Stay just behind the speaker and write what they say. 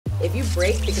If you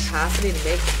break the capacity to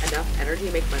make enough energy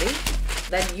to make money,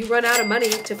 then you run out of money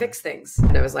to fix things.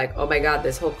 And I was like, oh my God,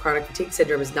 this whole chronic fatigue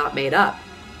syndrome is not made up.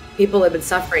 People have been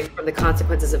suffering from the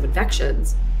consequences of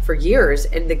infections for years,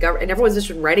 and everyone's just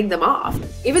been writing them off.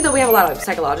 Even though we have a lot of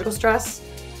psychological stress,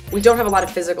 we don't have a lot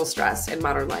of physical stress in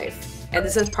modern life. And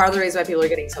this is part of the reason why people are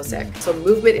getting so sick. So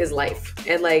movement is life.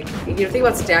 And like, think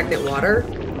about stagnant water,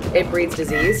 it breeds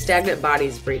disease. Stagnant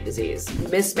bodies breed disease.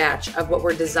 Mismatch of what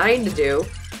we're designed to do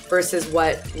versus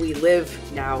what we live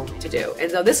now to do.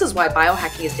 And so this is why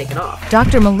biohacking has taken off.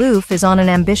 Dr. Maloof is on an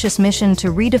ambitious mission to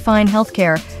redefine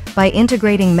healthcare by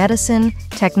integrating medicine,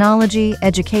 technology,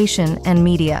 education, and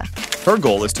media. Her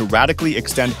goal is to radically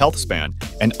extend health span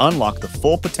and unlock the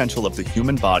full potential of the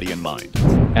human body and mind.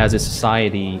 As a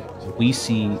society, we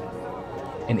see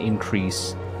an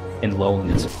increase in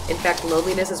loneliness. In fact,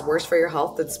 loneliness is worse for your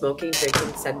health than smoking,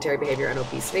 drinking, sedentary behavior, and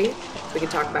obesity. We can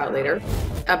talk about it later.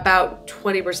 About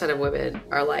 20% of women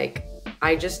are like,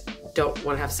 I just don't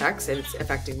want to have sex, and it's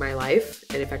affecting my life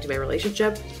and affecting my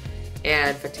relationship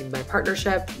and affecting my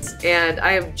partnership. And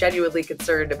I am genuinely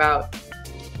concerned about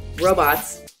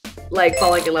robots like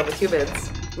falling in love with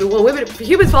humans. Well,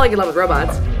 humans falling in love with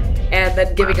robots and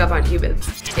then giving up on humans.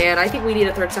 And I think we need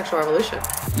a third sexual revolution.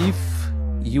 If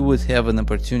you would have an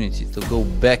opportunity to go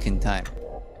back in time,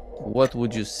 what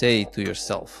would you say to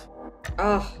yourself?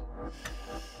 Oh,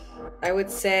 I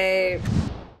would say...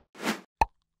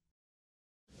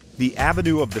 The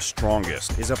Avenue of the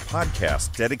Strongest is a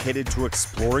podcast dedicated to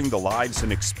exploring the lives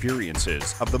and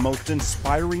experiences of the most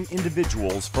inspiring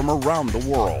individuals from around the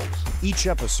world. Each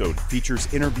episode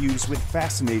features interviews with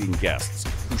fascinating guests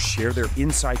who share their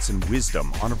insights and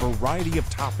wisdom on a variety of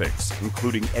topics,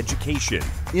 including education,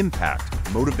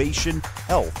 impact, motivation,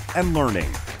 health, and learning.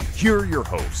 Here are your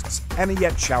hosts,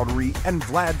 Anayet Chowdhury and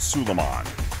Vlad Suleiman.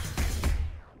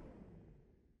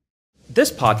 This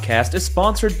podcast is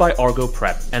sponsored by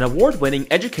ArgoPrep, an award-winning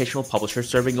educational publisher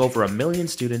serving over 1 million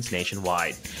students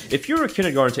nationwide. If you're a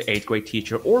kindergarten to 8th grade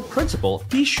teacher or principal,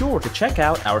 be sure to check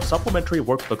out our supplementary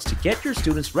workbooks to get your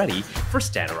students ready for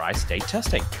standardized state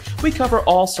testing. We cover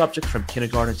all subjects from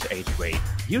kindergarten to 8th grade.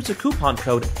 Use the coupon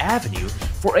code AVENUE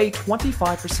for a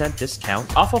 25%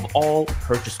 discount off of all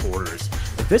purchase orders.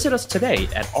 Visit us today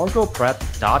at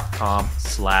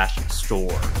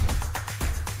argoprep.com/store.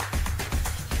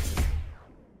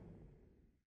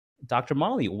 Dr.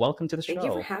 Molly, welcome to the show. Thank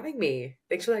you for having me.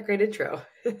 Thanks for that great intro.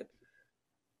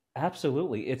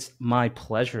 Absolutely. It's my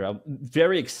pleasure. I'm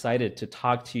very excited to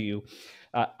talk to you.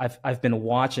 I've been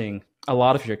watching a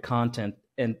lot of your content,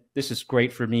 and this is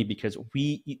great for me because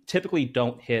we typically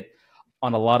don't hit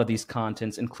on a lot of these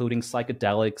contents, including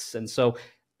psychedelics. And so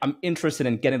I'm interested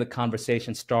in getting the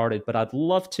conversation started, but I'd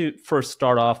love to first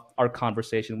start off our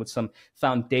conversation with some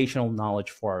foundational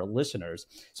knowledge for our listeners.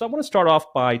 So I want to start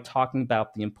off by talking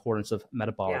about the importance of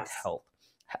metabolic health.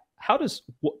 How does,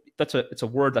 it's a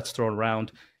word that's thrown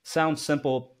around, sounds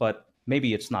simple, but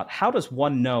maybe it's not. How does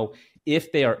one know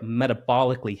if they are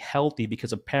metabolically healthy?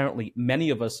 Because apparently many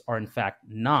of us are in fact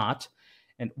not.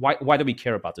 And why do we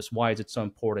care about this? Why is it so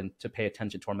important to pay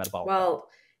attention to our metabolic health?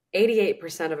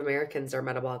 88% of Americans are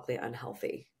metabolically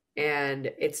unhealthy.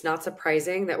 And it's not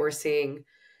surprising that we're seeing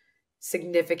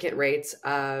significant rates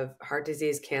of heart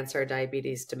disease, cancer,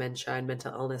 diabetes, dementia, and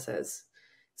mental illnesses.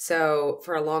 So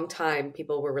for a long time,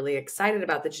 people were really excited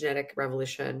about the genetic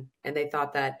revolution, and they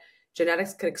thought that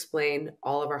genetics could explain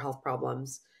all of our health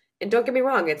problems. And don't get me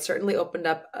wrong, it certainly opened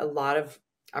up a lot of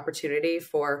opportunity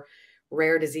for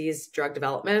rare disease drug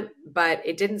development, but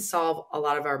it didn't solve a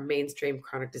lot of our mainstream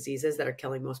chronic diseases that are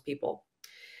killing most people.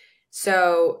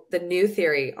 So the new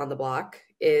theory on the block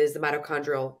is the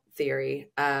mitochondrial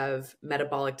theory of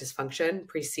metabolic dysfunction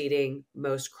preceding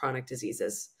most chronic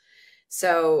diseases.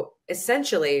 So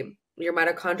essentially, your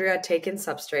mitochondria take in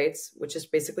substrates, which is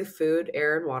basically food,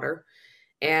 air, and water,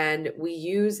 and we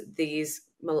use these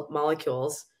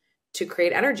molecules to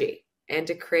create energy and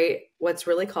to create what's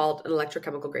really called an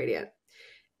electrochemical gradient,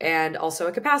 and also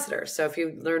a capacitor. So if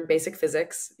you learn basic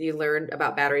physics, you learn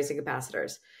about batteries and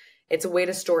capacitors. It's a way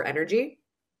to store energy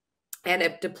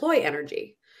and deploy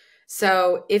energy.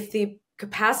 So if the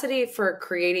capacity for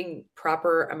creating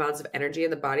proper amounts of energy in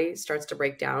the body starts to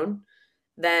break down,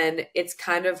 then it's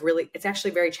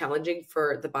actually very challenging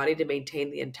for the body to maintain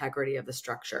the integrity of the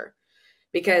structure.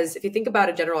 Because if you think about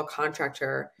a general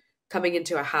contractor coming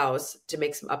into a house to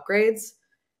make some upgrades,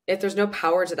 if there's no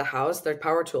power to the house, their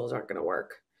power tools aren't going to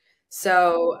work.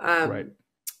 So,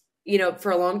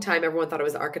 for a long time, everyone thought it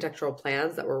was the architectural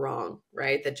plans that were wrong,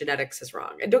 right? That genetics is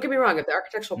wrong. And don't get me wrong, if the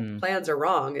architectural plans are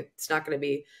wrong, it's not going to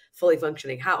be a fully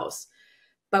functioning house.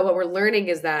 But what we're learning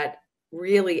is that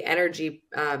really energy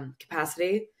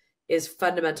capacity is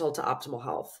fundamental to optimal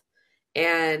health.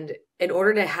 And in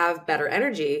order to have better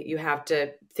energy, you have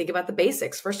to think about the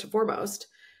basics first and foremost,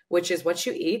 which is what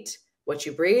you eat, what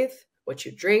you breathe, what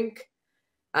you drink,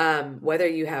 whether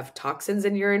you have toxins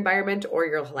in your environment or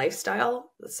your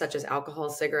lifestyle, such as alcohol,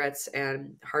 cigarettes,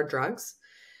 and hard drugs.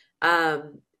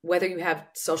 Whether you have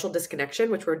social disconnection,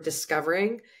 which we're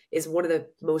discovering is one of the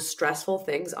most stressful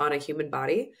things on a human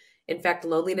body. In fact,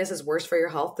 loneliness is worse for your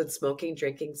health than smoking,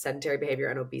 drinking, sedentary behavior,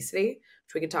 and obesity,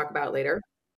 which we can talk about later.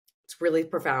 It's really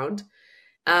profound.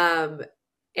 And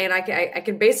I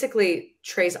can basically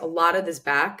trace a lot of this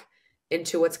back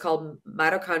into what's called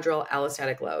mitochondrial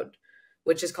allostatic load,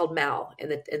 which is called MAL in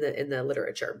the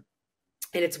literature.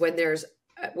 And it's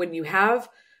when you have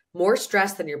more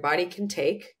stress than your body can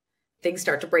take, things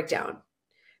start to break down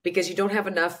because you don't have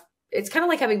enough. It's kind of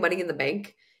like having money in the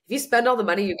bank. If you spend all the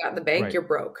money you got in the bank, Right. You're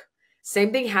broke.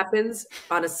 Same thing happens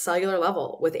on a cellular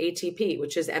level with ATP,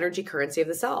 which is energy currency of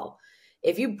the cell.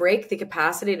 If you break the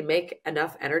capacity to make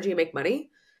enough energy and make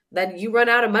money, then you run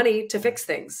out of money to fix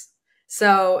things.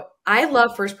 So I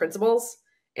love first principles,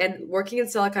 and working in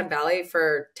Silicon Valley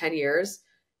for 10 years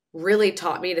really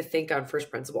taught me to think on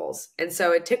first principles. And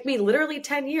so it took me literally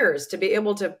 10 years to be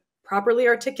able to properly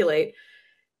articulate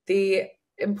the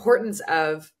importance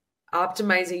of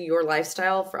optimizing your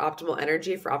lifestyle for optimal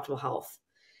energy, for optimal health.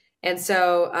 And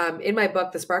so in my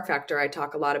book, The Spark Factor, I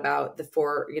talk a lot about the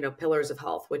 4, pillars of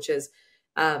health, which is,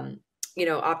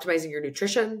 optimizing your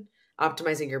nutrition,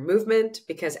 optimizing your movement,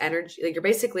 because energy,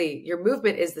 your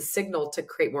movement is the signal to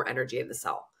create more energy in the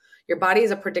cell. Your body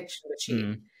is a prediction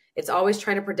machine. It's always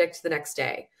trying to predict the next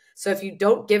day. So if you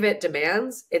don't give it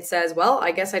demands, it says, well,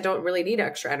 I guess I don't really need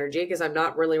extra energy because I'm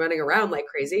not really running around like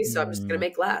crazy. So I'm just going to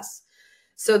make less.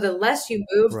 So the less you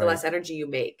move, the less energy you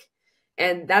make.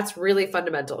 And that's really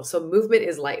fundamental. So movement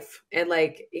is life. And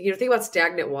think about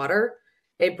stagnant water,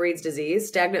 it breeds disease.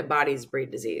 Stagnant bodies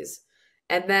breed disease.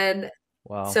 And then,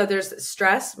 so there's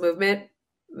stress, movement,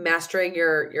 mastering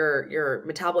your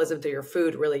metabolism through your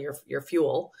food, really your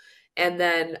fuel. And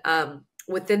then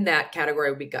within that category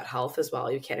would be gut health as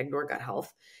well. You can't ignore gut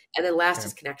health. And then last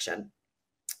is connection.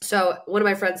 So one of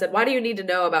my friends said, why do you need to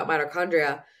know about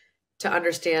mitochondria to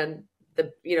understand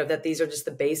that these are just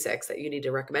the basics that you need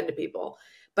to recommend to people?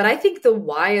 But I think the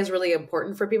why is really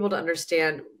important for people to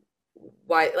understand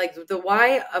why, the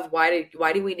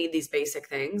why do we need these basic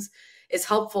things is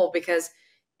helpful because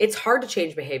it's hard to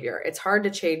change behavior. It's hard to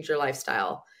change your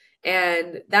lifestyle.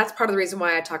 And that's part of the reason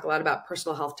why I talk a lot about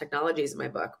personal health technologies in my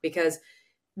book, because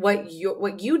what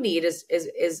you need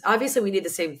is obviously we need the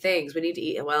same things. We need to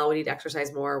eat well, we need to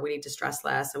exercise more, we need to stress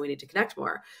less, and we need to connect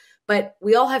more. But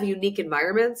we all have unique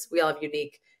environments. We all have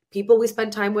unique people we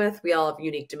spend time with. We all have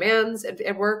unique demands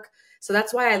at work. So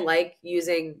that's why I like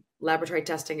using laboratory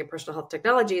testing and personal health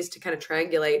technologies to kind of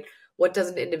triangulate what does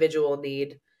an individual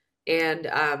need and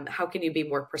how can you be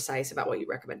more precise about what you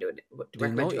recommend to Do you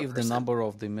know if the number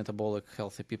of the metabolic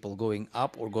healthy people going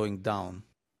up or going down?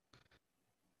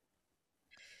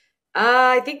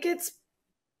 I think it's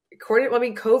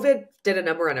COVID did a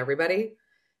number on everybody.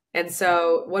 And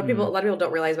so what a lot of people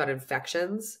don't realize about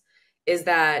infections is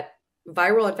that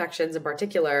viral infections in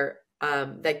particular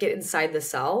that get inside the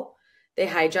cell, they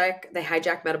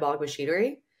hijack metabolic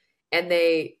machinery and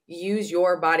they use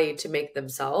your body to make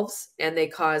themselves, and they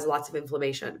cause lots of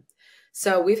inflammation.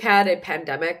 So we've had a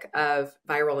pandemic of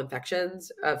viral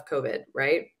infections of COVID,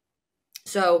 right?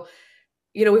 So,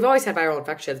 we've always had viral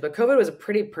infections, but COVID was a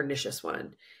pretty pernicious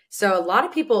one. So a lot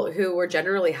of people who were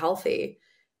generally healthy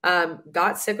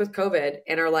got sick with COVID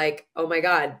and are like, oh my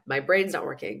God, my brain's not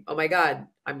working. Oh my God,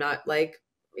 I'm not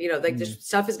this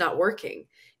stuff is not working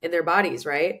in their bodies,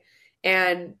 right?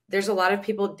 And there's a lot of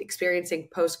people experiencing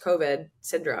post-COVID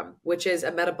syndrome, which is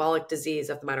a metabolic disease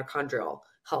of the mitochondrial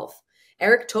health.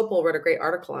 Eric Topol wrote a great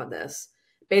article on this,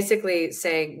 basically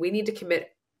saying we need to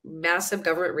commit massive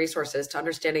government resources to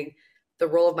understanding the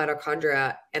role of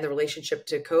mitochondria and the relationship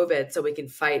to COVID so we can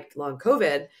fight long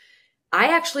COVID. I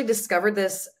actually discovered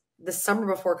this the summer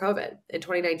before COVID in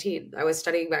 2019. I was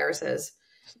studying viruses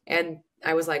and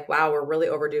I was like, wow, we're really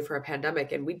overdue for a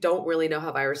pandemic and we don't really know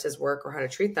how viruses work or how to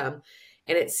treat them.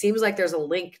 And it seems like there's a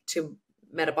link to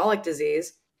metabolic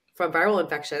disease from viral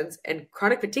infections, and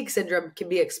chronic fatigue syndrome can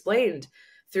be explained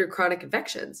through chronic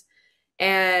infections.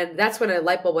 And that's when a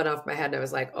light bulb went off my head and I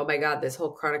was like, oh my God, this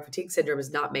whole chronic fatigue syndrome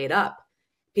is not made up.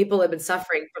 People have been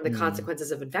suffering from the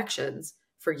consequences of infections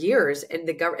for years, and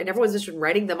and everyone's just been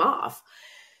writing them off.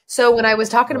 So when I was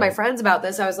talking to my friends about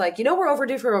this, I was like, we're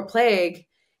overdue for a plague.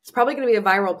 It's probably going to be a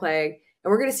viral plague, and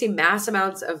we're going to see mass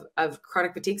amounts of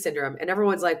chronic fatigue syndrome. And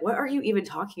everyone's like, what are you even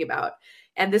talking about?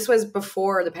 And this was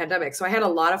before the pandemic. So I had a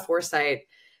lot of foresight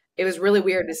it was really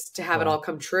weird to have it all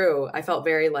come true. I felt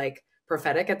very like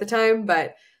prophetic at the time,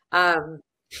 but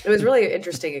it was really an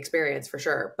interesting experience for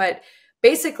sure. But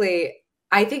basically,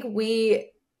 I think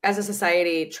we as a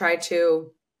society try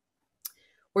to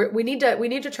we need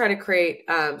to try to create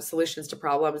solutions to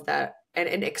problems that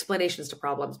and explanations to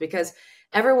problems, because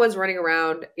everyone's running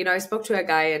around. You know, I spoke to a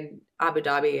guy in Abu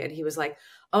Dhabi and he was like,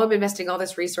 "Oh, I'm investing all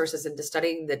this resources into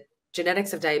studying the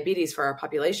genetics of diabetes for our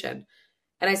population."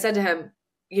 And I said to him,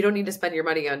 "You don't need to spend your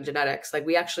money on genetics. Like,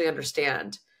 we actually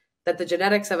understand that the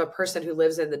genetics of a person who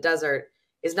lives in the desert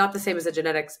is not the same as the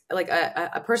genetics, like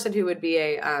a person who would be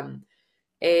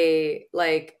a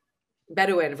like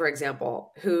Bedouin, for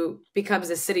example, who becomes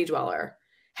a city dweller,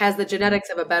 has the genetics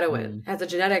of a Bedouin, has the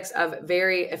genetics of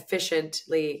very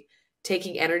efficiently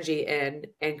taking energy in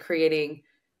and creating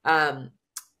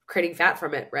fat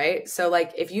from it, right? So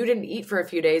like if you didn't eat for a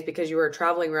few days because you were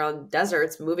traveling around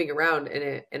deserts, moving around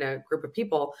in a group of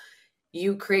people,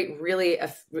 you create really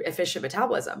efficient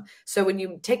metabolism. So when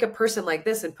you take a person like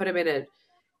this and put them in an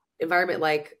environment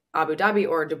like Abu Dhabi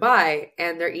or Dubai,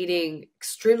 and they're eating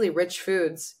extremely rich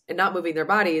foods and not moving their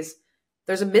bodies,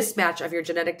 there's a mismatch of your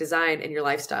genetic design and your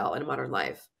lifestyle in modern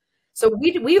life. So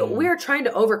we are trying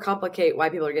to overcomplicate why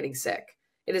people are getting sick.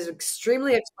 It is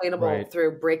extremely explainable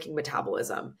through breaking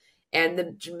metabolism and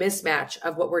the mismatch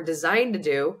of what we're designed to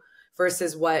do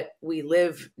versus what we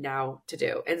live now to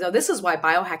do. And so this is why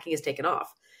biohacking has taken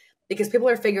off, because people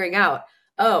are figuring out,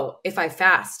 oh, if I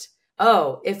fast,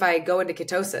 oh, if I go into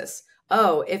ketosis,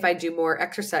 oh, if I do more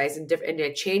exercise and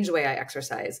I change the way I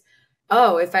exercise,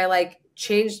 oh, if I like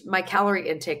change my calorie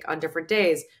intake on different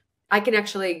days, I can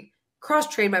actually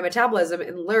cross-train my metabolism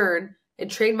and learn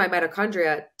and train my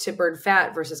mitochondria to burn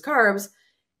fat versus carbs.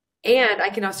 And I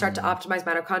can now start to optimize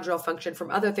mitochondrial function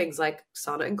from other things like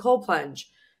sauna and cold plunge,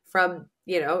 from,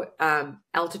 you know,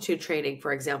 altitude training,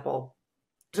 for example.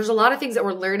 There's a lot of things that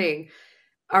we're learning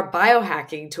are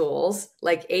biohacking tools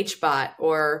like HBOT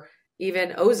or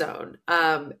even ozone.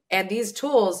 And these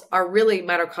tools are really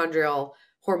mitochondrial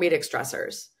hormetic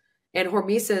stressors. And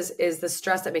hormesis is the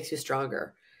stress that makes you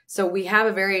stronger. So we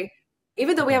have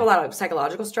even though we have a lot of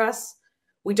psychological stress,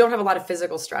 we don't have a lot of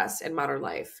physical stress in modern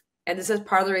life. And this is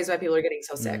part of the reason why people are getting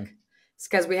so sick. It's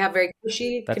because we have very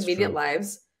cushy, convenient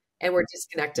lives, and we're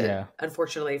disconnected,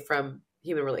 unfortunately, from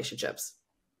human relationships.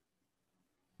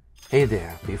 Hey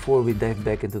there, before we dive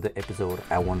back into the episode,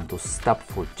 I wanted to stop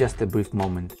for just a brief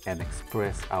moment and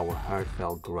express our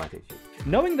heartfelt gratitude.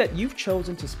 Knowing that you've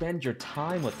chosen to spend your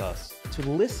time with us, to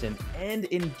listen and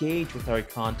engage with our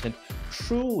content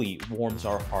truly warms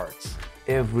our hearts.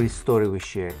 Every story we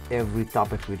share, every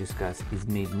topic we discuss is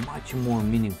made much more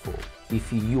meaningful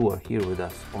if you are here with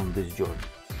us on this journey.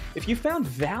 If you found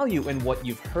value in what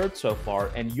you've heard so far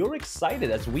and you're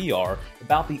excited as we are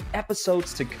about the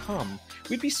episodes to come,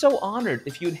 we'd be so honored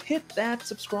if you'd hit that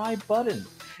subscribe button.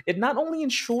 It not only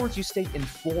ensures you stay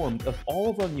informed of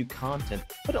all of our new content,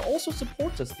 but it also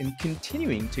supports us in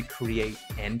continuing to create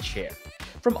and share.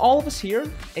 From all of us here,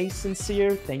 a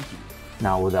sincere thank you.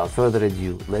 Now, without further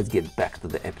ado, let's get back to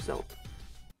the episode.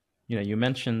 You know, you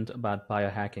mentioned about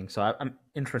biohacking, so I'm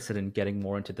interested in getting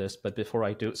more into this. But before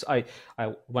I do, so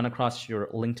I went across your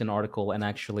LinkedIn article, and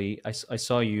actually I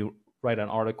saw you write an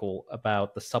article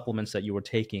about the supplements that you were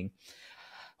taking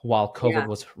while COVID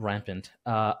was rampant.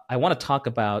 I want to talk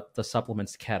about the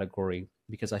supplements category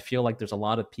because I feel like there's a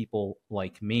lot of people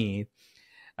like me,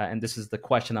 and this is the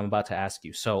question I'm about to ask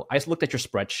you. So I just looked at your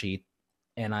spreadsheet,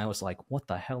 and I was like, what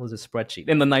the hell is a spreadsheet?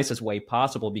 In the nicest way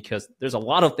possible, because there's a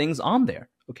lot of things on there.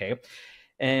 Okay.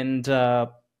 And,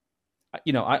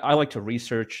 you know, I like to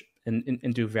research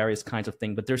and do various kinds of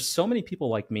things, but there's so many people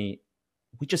like me,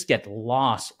 we just get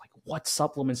lost. Like, what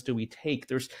supplements do we take?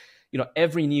 There's, you know,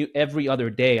 every other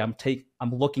day I'm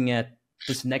looking at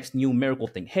this next new miracle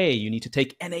thing. Hey, you need to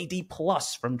take NAD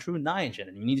plus from True Niagen,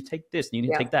 and you need to take this, and you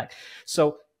need to take that.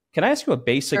 So can I ask you a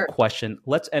basic question?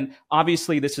 And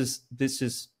obviously this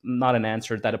is not an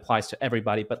answer that applies to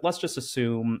everybody, but let's just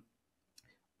assume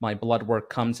my blood work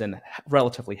comes in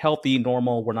relatively healthy,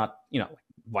 normal. We're not, you know,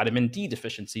 vitamin D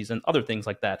deficiencies and other things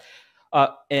like that.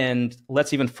 And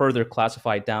let's even further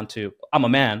classify it down to, I'm a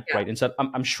man, right? And so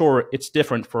I'm sure it's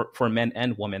different for men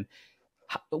and women.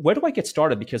 Where do I get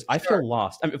started? Because I feel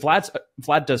lost. I mean,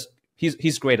 Vlad does,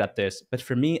 he's great at this, but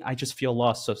for me, I just feel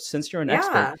lost. So since you're an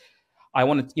expert, I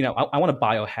want to, you know, I want to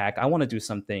biohack. I want to do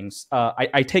some things.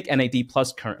 I take NAD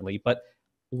plus currently, but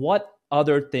what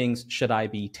other things should I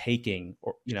be taking,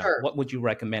 or, you know, what would you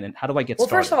recommend, and how do I get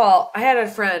started? Well, first of all, I had a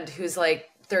friend who's like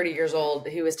 30 years old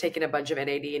who was taking a bunch of NAD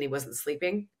and he wasn't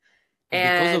sleeping.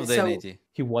 And because of the NAD.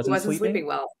 He wasn't sleeping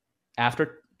well.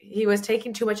 after He was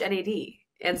taking too much NAD.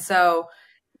 And so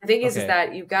The thing is Okay.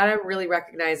 that you've got to really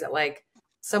recognize that like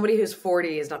somebody who's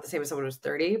 40 is not the same as someone who's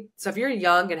 30. So if you're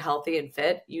young and healthy and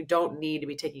fit, you don't need to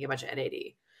be taking a bunch of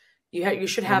NAD. You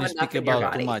should When have you enough speak in your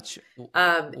about too body. much,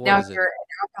 Now, what if is it? you're an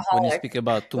When you alcoholic, speak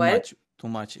about too what?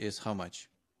 much is how much?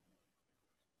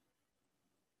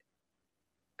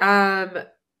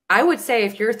 I would say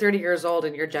if you're 30 years old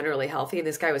and you're generally healthy and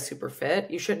this guy was super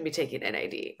fit, you shouldn't be taking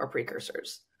NAD or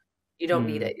precursors. You don't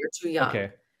need it. You're too young.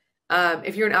 Okay.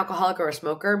 If you're an alcoholic or a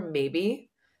smoker, maybe.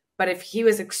 But if he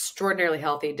was extraordinarily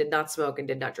healthy, did not smoke and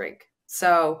did not drink.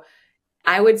 So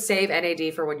I would save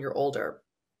NAD for when you're older,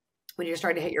 when you're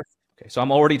starting to hit your. Okay. So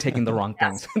I'm already taking the wrong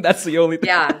things. That's the only thing.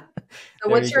 Yeah. So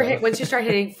There once you go. once you start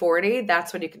hitting 40,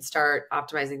 that's when you can start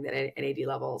optimizing the NAD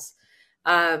levels.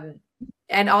 And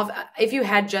if you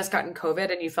had just gotten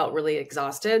COVID and you felt really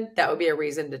exhausted, that would be a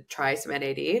reason to try some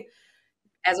NAD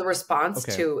as a response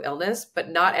Okay. to illness, but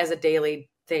not as a daily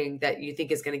thing that you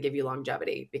think is going to give you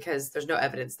longevity, because there's no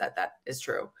evidence that that is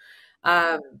true.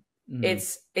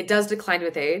 It does decline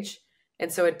with age.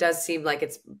 And so it does seem like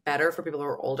it's better for people who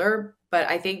are older. But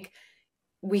I think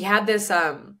we had this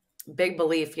big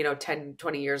belief, 10,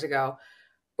 20 years ago,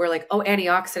 where like, oh,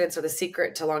 antioxidants are the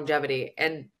secret to longevity.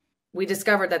 And we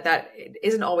discovered that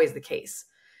isn't always the case.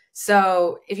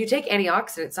 So if you take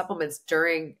antioxidant supplements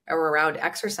during or around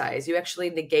exercise, you actually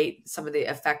negate some of the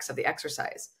effects of the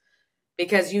exercise,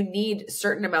 because you need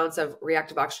certain amounts of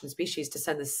reactive oxygen species to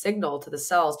send the signal to the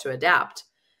cells to adapt.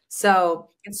 So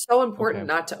it's so important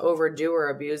not to overdo or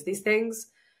abuse these things,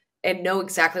 and know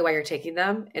exactly why you're taking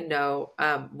them, and know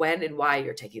when and why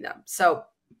you're taking them. So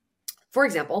for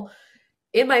example,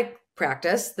 in my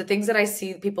practice, the things that I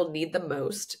see people need the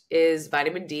most is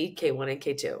vitamin D, K1, and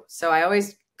K2. So I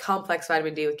always complex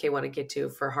vitamin D with K1 and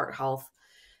K2 for heart health.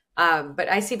 But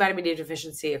I see vitamin D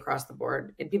deficiency across the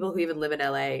board in people who even live in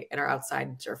LA and are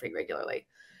outside surfing regularly.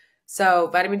 So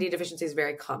vitamin D deficiency is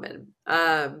very common.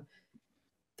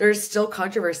 There's still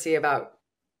controversy about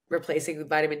replacing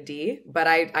vitamin D, but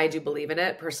I do believe in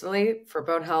it personally for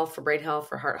bone health, for brain health,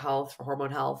 for heart health, for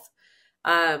hormone health.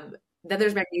 Then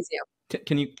there's magnesium.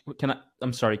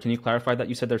 I'm sorry, can you clarify that?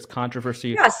 You said there's controversy.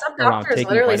 Yeah, some around doctors taking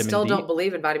literally vitamin still D? don't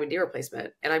believe in vitamin D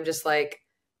replacement. And I'm just like,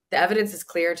 the evidence is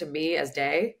clear to me as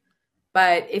day.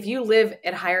 But if you live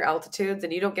at higher altitudes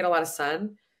and you don't get a lot of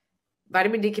sun,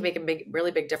 vitamin D can make a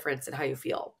really big difference in how you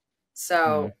feel.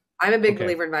 So I'm a big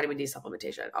believer in vitamin D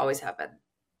supplementation. Always have been.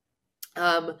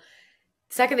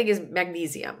 Second thing is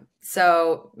magnesium.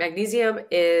 So magnesium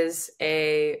is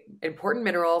a important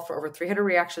mineral for over 300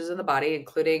 reactions in the body,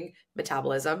 including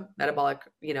metabolism, metabolic,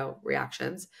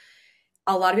 reactions.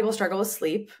 A lot of people struggle with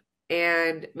sleep,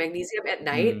 and magnesium at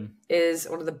night is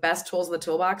one of the best tools in the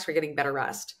toolbox for getting better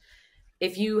rest.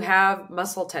 If you have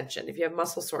muscle tension, if you have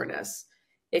muscle soreness,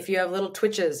 if you have little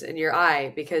twitches in your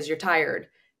eye because you're tired,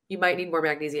 you might need more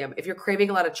magnesium. If you're craving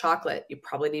a lot of chocolate, you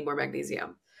probably need more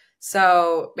magnesium.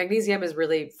 So magnesium is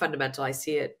really fundamental. I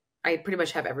see it. I pretty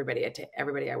much have everybody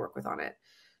I work with on it.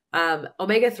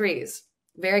 Omega-3s,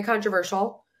 very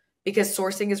controversial because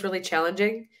sourcing is really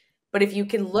challenging. But if you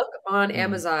can look on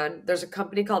Amazon, there's a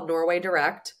company called Norway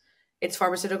Direct. It's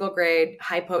pharmaceutical grade,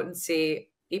 high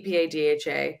potency, EPA,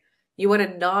 DHA. You want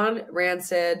a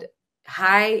non-rancid,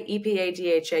 high EPA,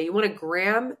 DHA. You want a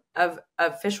gram of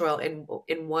fish oil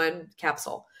in one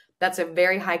capsule. That's a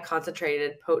very high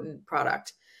concentrated, potent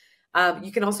product.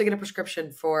 You can also get a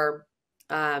prescription for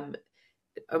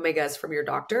omegas from your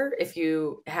doctor if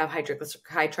you have high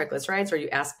triglycerides or you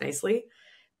ask nicely.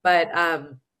 But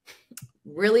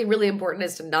really, really important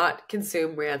is to not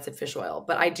consume rancid fish oil.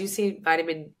 But I do see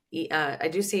vitamin E, I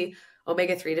do see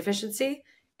omega-3 deficiency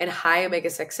and high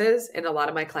omega-6s in a lot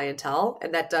of my clientele,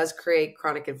 and that does create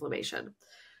chronic inflammation.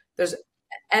 There's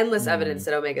endless evidence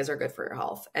that omegas are good for your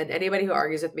health. And anybody who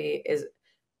argues with me is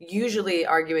usually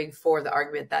arguing for the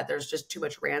argument that there's just too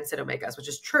much rancid omegas, which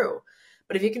is true.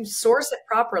 But if you can source it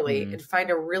properly and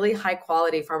find a really high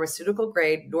quality pharmaceutical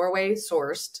grade, Norway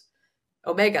sourced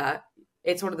omega,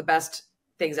 it's one of the best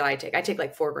things that I take. I take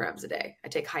like 4 grams a day. I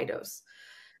take high dose.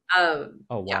 Oh,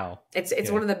 wow. Yeah. It's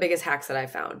one of the biggest hacks that I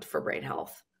found for brain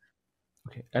health.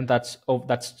 Okay. And that's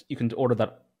you can order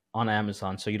that on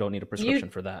Amazon, so you don't need a prescription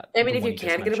for that. I mean, if you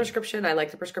can get a prescription, I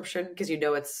like the prescription because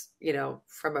it's,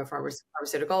 from a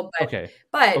pharmaceutical.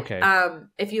 But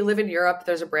if you live in Europe,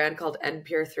 there's a brand called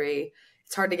N-Pure 3.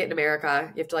 It's hard to get in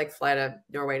America. You have to fly to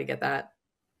Norway to get that.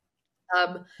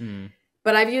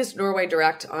 But I've used Norway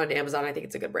Direct on Amazon. I think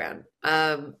it's a good brand.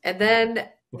 And then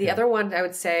the other one I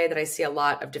would say that I see a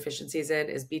lot of deficiencies in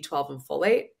is B12 and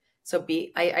folate. So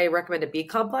I recommend a B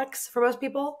complex for most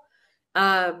people.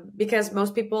 Because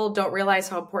most people don't realize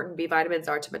how important B vitamins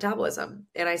are to metabolism.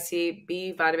 And I see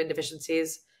B vitamin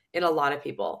deficiencies in a lot of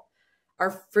people.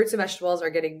 Our fruits and vegetables are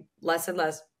getting less and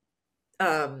less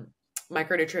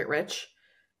micronutrient rich.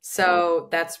 So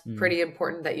that's pretty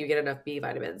important that you get enough B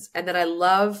vitamins. And then I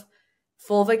love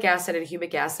fulvic acid and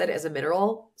humic acid as a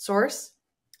mineral source.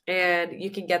 And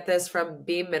you can get this from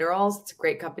Beam Minerals. It's a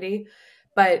great company.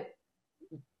 But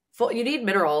you need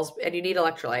minerals and you need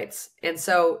electrolytes. And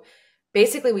so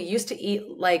basically we used to eat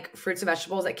like fruits and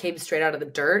vegetables that came straight out of the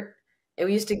dirt. And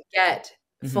we used to get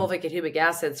fulvic and humic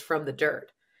acids from the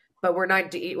dirt. But we're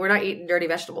not eating dirty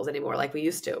vegetables anymore like we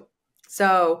used to.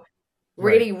 So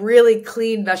we're eating really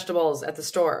clean vegetables at the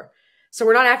store. So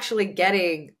we're not actually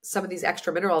getting some of these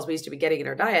extra minerals we used to be getting in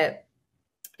our diet.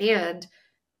 And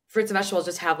fruits and vegetables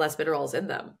just have less minerals in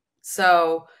them.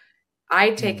 So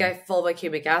I take a fulvic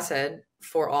humic acid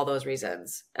for all those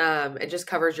reasons. It just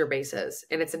covers your bases.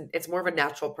 And it's more of a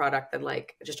natural product than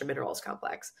like just a minerals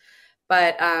complex.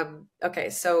 But okay,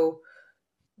 so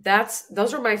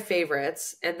those are my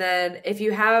favorites. And then if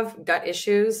you have gut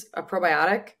issues, a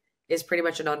probiotic is pretty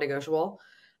much a non-negotiable.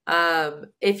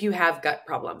 If you have gut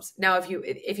problems. Now,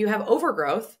 if you have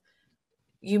overgrowth,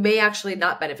 you may actually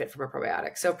not benefit from a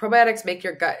probiotic. So if probiotics make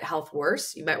your gut health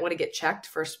worse, you might want to get checked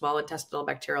for small intestinal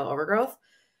bacterial overgrowth.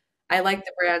 I like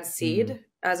the brand Seed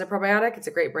as a probiotic. It's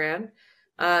a great brand.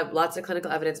 Lots of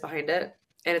clinical evidence behind it.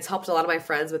 And it's helped a lot of my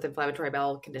friends with inflammatory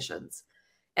bowel conditions.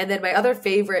 And then my other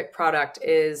favorite product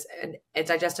is a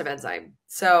digestive enzyme.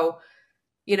 So,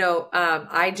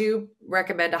 I do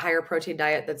recommend a higher protein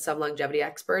diet than some longevity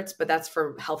experts, but that's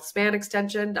for health span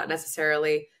extension, not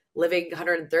necessarily living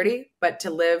 130, but to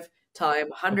live till I'm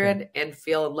 100 and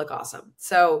feel and look awesome.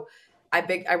 So I'm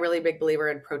really big believer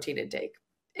in protein intake.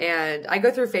 And I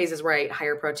go through phases where I eat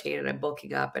higher protein and I'm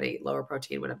bulking up and I eat lower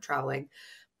protein when I'm traveling.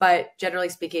 But generally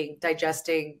speaking,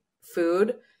 digesting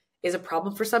food is a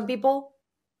problem for some people.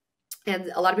 And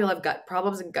a lot of people have gut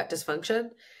problems and gut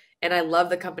dysfunction. And I love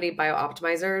the company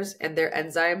Biooptimizers, and their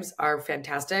enzymes are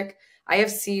fantastic. I have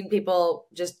seen people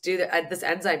just do this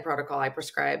enzyme protocol I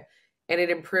prescribe, and it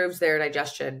improves their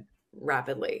digestion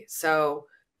rapidly. So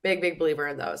big believer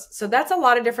in those. So that's a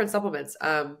lot of different supplements.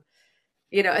 And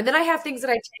then I have things that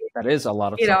I take. That is a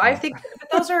lot of I think but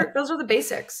those are the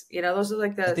basics. Those are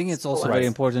like the. I think it's also very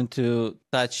important to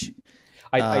touch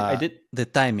I did the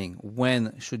timing.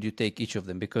 When should you take each of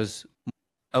them? Because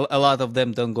a lot of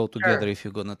them don't go together if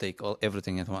you're going to take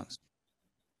everything at once.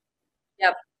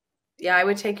 Yep. Yeah, I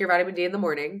would take your vitamin D in the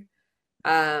morning.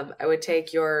 I would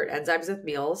take your enzymes with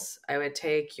meals. I would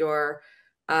take your,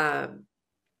 B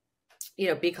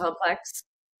complex.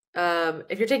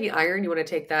 If you're taking iron, you want to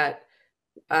take that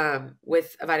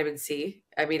with a vitamin C.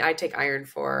 I mean, I take iron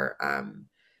for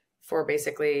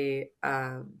basically,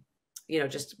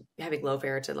 just having low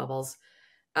ferritin levels.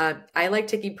 I like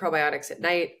taking probiotics at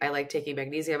night. I like taking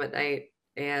magnesium at night.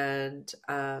 And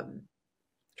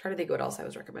trying to think what else I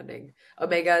was recommending.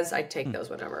 Omegas, I take those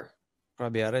whenever.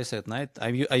 Probiotics at night.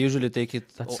 I usually take it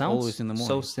always in the morning.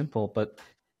 So simple, but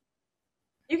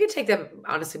you can take them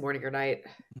honestly morning or night.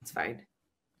 It's fine.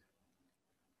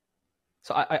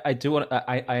 So I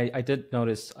did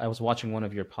notice, I was watching one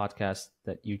of your podcasts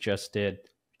that you just did,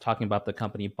 talking about the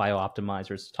company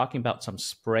Biooptimizers, talking about some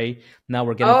spray. Now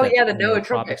we're getting the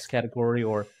nootropics category,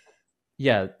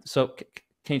 So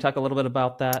can you talk a little bit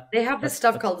about that? They have this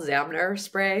stuff called Zamner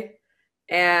spray,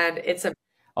 and it's a.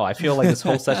 Oh, I feel like this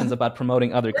whole session's about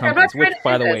promoting other companies, which,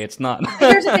 by the way, it's not.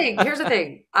 Here's the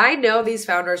thing. I know these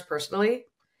founders personally,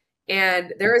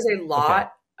 and there is a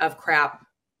lot of crap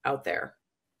out there.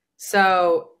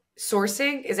 So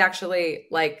sourcing is actually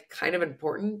like kind of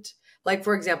important. Like,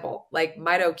 for example, like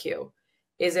MitoQ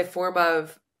is a form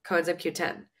of coenzyme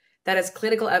Q10 that has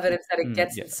clinical evidence that it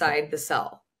gets inside the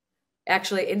cell,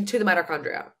 actually into the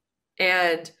mitochondria.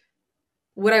 And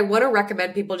would I want to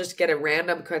recommend people just get a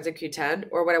random coenzyme Q10,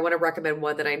 or would I want to recommend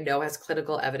one that I know has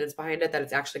clinical evidence behind it that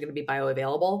it's actually going to be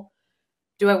bioavailable?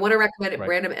 Do I want to recommend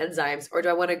random enzymes, or do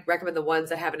I want to recommend the ones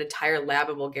that have an entire lab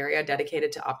in Bulgaria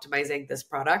dedicated to optimizing this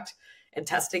product and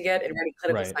testing it and running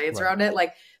clinical science around it?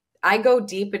 Like, I go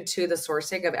deep into the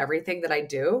sourcing of everything that I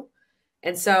do.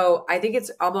 And so I think it's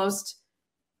almost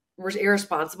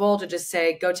irresponsible to just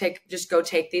say, go take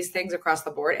these things across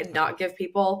the board and not give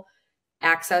people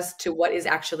access to what is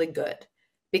actually good.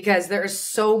 Because there is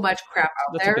so much crap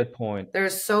out there. That's a good point.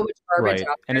 There's so much garbage out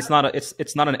there. And it's not an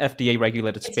FDA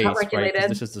regulated space, right?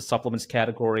 This is the supplements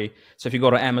category. So if you go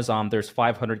to Amazon, there's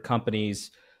 500 companies.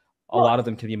 A lot of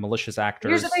them can be malicious actors.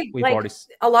 Here's the thing,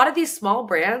 a lot of these small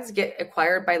brands get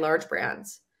acquired by large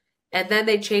brands, and then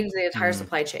they change the entire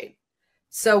supply chain.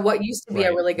 So what used to be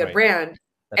a really good brand,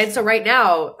 so right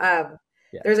now,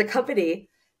 there's a company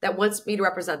that wants me to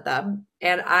represent them,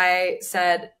 and I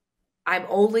said, I'm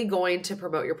only going to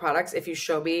promote your products if you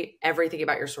show me everything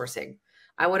about your sourcing.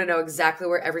 I want to know exactly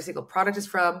where every single product is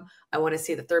from. I want to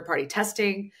see the third-party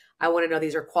testing. I want to know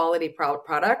these are quality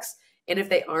products. And if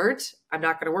they aren't, I'm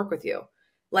not going to work with you.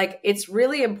 Like, it's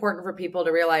really important for people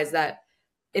to realize that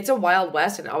it's a wild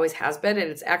west and it always has been.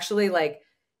 And it's actually like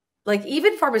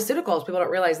even pharmaceuticals, people don't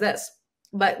realize this,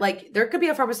 but like there could be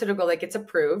a pharmaceutical that gets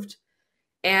approved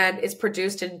and it's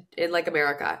produced in like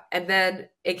America. And then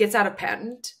it gets out of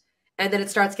patent and then it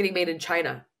starts getting made in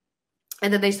China.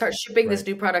 And then they start shipping this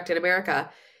new product in America.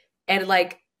 And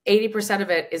like 80% of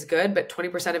it is good, but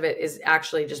 20% of it is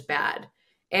actually just bad.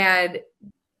 And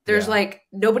there's like,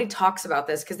 nobody talks about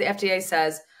this because the FDA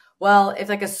says, well, if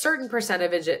like a certain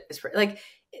percentage is like,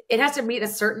 it has to meet a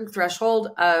certain threshold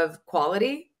of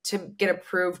quality to get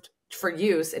approved for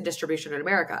use and distribution in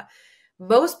America.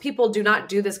 Most people do not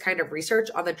do this kind of research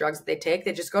on the drugs that they take.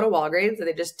 They just go to Walgreens and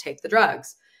they just take the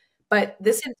drugs. But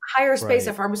this entire space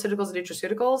of pharmaceuticals and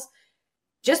nutraceuticals,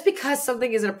 just because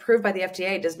something isn't approved by the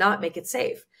FDA does not make it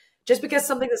safe. Just because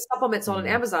something's a supplement sold on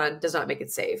Amazon does not make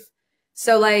it safe.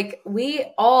 So like we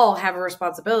all have a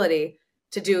responsibility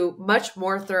to do much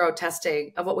more thorough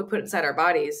testing of what we put inside our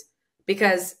bodies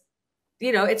because,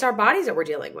 you know, it's our bodies that we're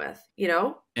dealing with, you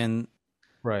know? And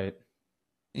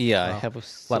yeah, I have a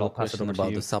little question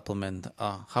about the supplement.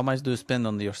 How much do you spend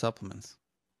on your supplements?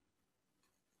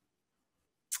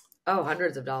 Oh,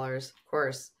 hundreds of dollars, of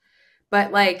course.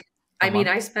 But like, I mean,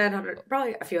 I spend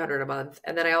probably a few hundred a month.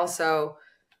 And then I also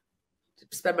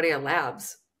spend money on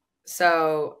labs.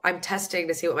 So I'm testing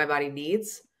to see what my body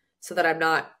needs so that I'm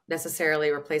not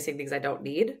necessarily replacing things I don't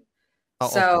need.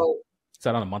 Is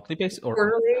that on a monthly basis or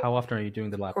quarterly? How often are you doing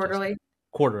the lab quarterly? Testing?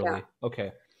 Quarterly. Yeah.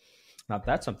 Okay. Now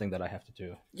that's something that I have to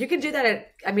do. You can do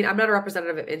that I'm not a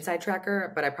representative of Inside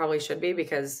Tracker, but I probably should be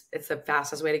because it's the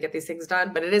fastest way to get these things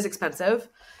done, but it is expensive.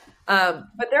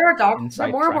 But there are doctors,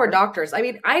 more and more doctors. I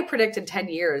mean, I predict in 10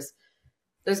 years,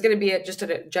 there's going to be just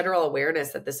a general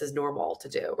awareness that this is normal to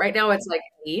do. Right now it's like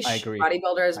niche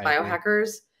bodybuilders,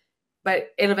 biohackers,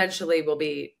 but it eventually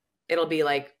it'll be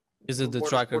like, is it the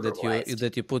tracker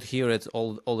that you put here? It's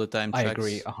all the time. I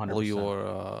agree 100%. All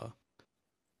your,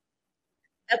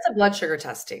 that's a blood sugar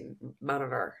testing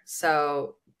monitor.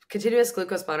 So continuous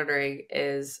glucose monitoring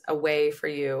is a way for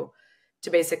you to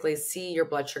basically see your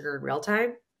blood sugar in real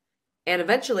time. And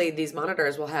eventually these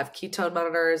monitors will have ketone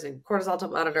monitors and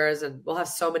cortisol monitors, and we'll have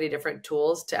so many different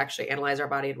tools to actually analyze our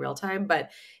body in real time,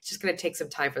 but it's just going to take some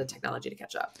time for the technology to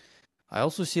catch up. I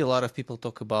also see a lot of people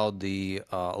talk about the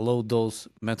low dose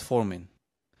metformin.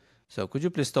 So could you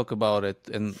please talk about it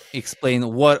and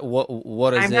explain what is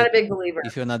it? I'm not a big believer.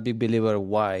 If you're not a big believer,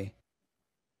 why?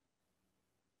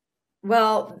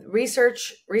 Well,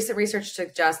 recent research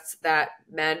suggests that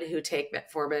men who take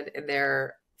metformin in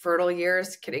their fertile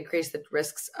years can increase the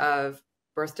risks of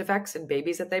birth defects in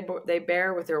babies that they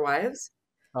bear with their wives.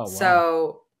 Oh, wow.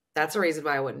 So that's a reason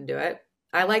why I wouldn't do it.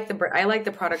 I like the product.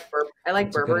 I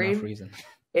like berberine.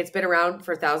 It's been around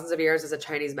for thousands of years as a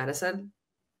Chinese medicine.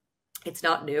 It's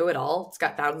not new at all. It's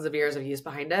got thousands of years of use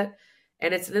behind it,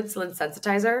 and it's an insulin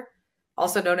sensitizer,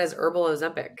 also known as herbal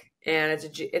Ozempic, and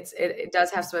it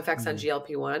does have some effects on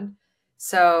GLP-1.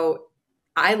 So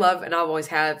I love and I always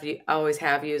have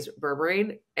used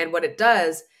berberine, and what it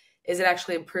does is it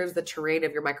actually improves the terrain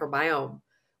of your microbiome,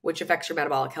 which affects your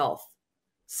metabolic health.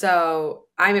 So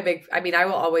I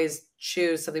will always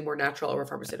choose something more natural over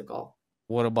pharmaceutical.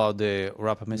 What about the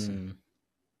rapamycin?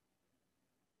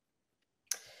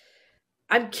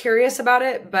 I'm curious about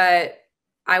it, but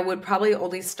I would probably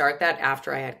only start that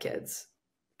after I had kids,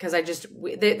 because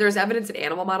there's evidence in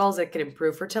animal models that can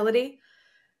improve fertility,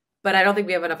 but I don't think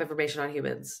we have enough information on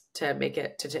humans to make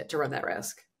it to run that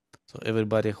risk. So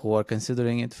everybody who are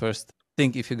considering it, first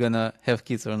think if you're gonna have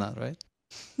kids or not, right?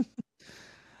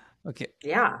 Okay.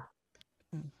 Yeah.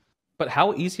 But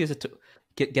how easy is it to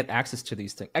get access to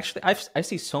these things? Actually, I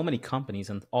see so many companies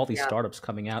and all these startups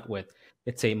coming out with,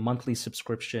 it's a monthly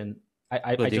subscription.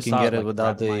 I you just can saw get it it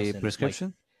without the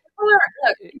prescription?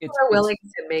 People are willing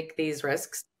to make these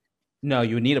risks. No,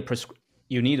 you need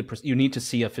you need to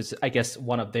see I guess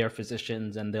one of their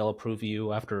physicians, and they'll approve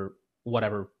you after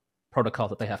whatever protocol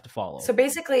that they have to follow. So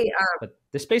basically, but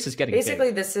this space is getting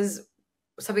big. This is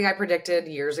something I predicted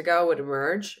years ago would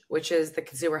emerge, which is the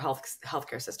consumer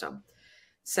healthcare system.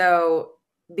 So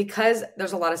because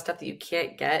there's a lot of stuff that you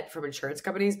can't get from insurance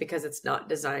companies because it's not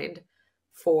designed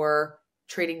for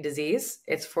treating disease,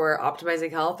 it's for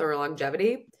optimizing health or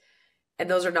longevity. And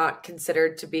those are not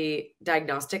considered to be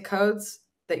diagnostic codes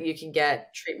that you can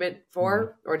get treatment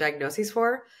for or diagnoses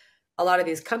for. A lot of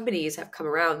these companies have come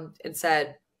around and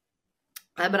said,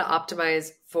 I'm going to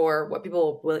optimize for what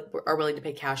people are willing to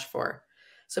pay cash for.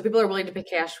 So people are willing to pay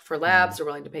cash for labs, they're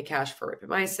willing to pay cash for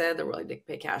ripamycin, they're willing to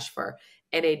pay cash for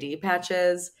NAD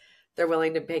patches, they're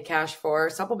willing to pay cash for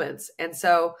supplements. And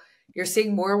so you're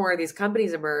seeing more and more of these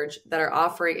companies emerge that are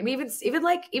offering, I mean, even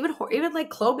like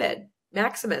Clomid,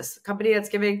 Maximus, a company that's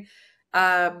giving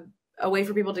a way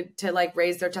for people to like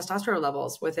raise their testosterone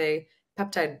levels with a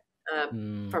peptide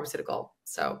pharmaceutical.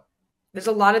 So there's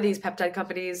a lot of these peptide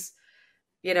companies,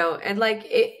 you know, and like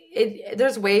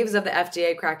there's waves of the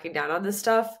FDA cracking down on this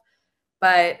stuff,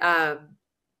 but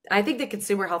I think the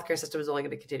consumer healthcare system is only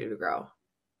going to continue to grow.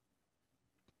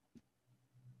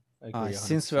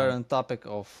 Since we are on topic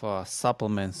of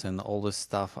supplements and all this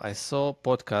stuff, I saw a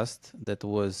podcast that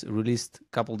was released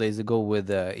a couple days ago with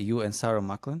you and Sarah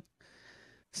Macklin.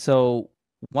 So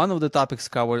one of the topics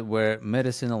covered were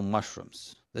medicinal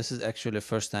mushrooms. This is actually the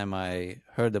first time I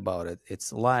heard about it.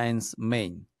 It's lion's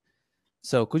mane.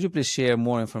 So could you please share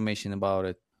more information about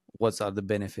it? What are the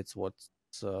benefits? What's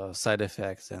side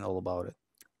effects and all about it?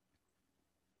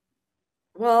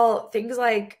 Well, things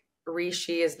like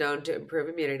reishi is known to improve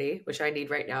immunity, which I need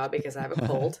right now because I have a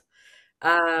cold.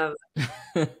 I've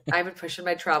been pushing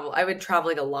my travel. I've been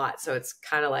traveling a lot. So it's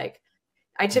kind of like,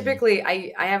 I typically,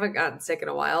 I haven't gotten sick in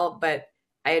a while, but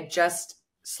I had just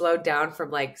slowed down from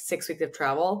like 6 weeks of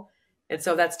travel. And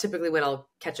so that's typically when I'll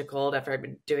catch a cold after I've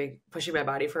been pushing my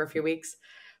body for a few weeks.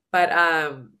 But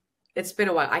it's been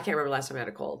a while. I can't remember the last time I had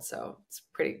a cold. So it's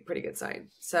pretty good sign.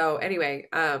 So anyway,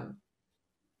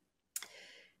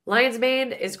 lion's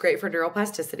mane is great for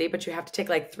neuroplasticity, but you have to take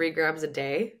like 3 grams a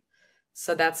day.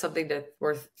 So that's something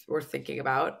worth thinking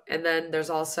about. And then there's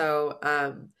also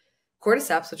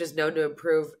cordyceps, which is known to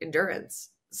improve endurance.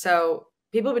 So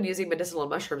people have been using medicinal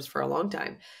mushrooms for a long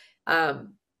time.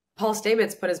 Paul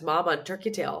Stamets put his mom on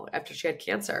turkey tail after she had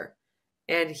cancer,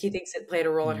 and he thinks it played a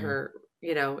role in her,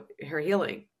 you know, her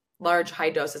healing. Large,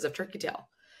 high doses of turkey tail.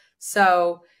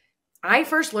 So I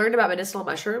first learned about medicinal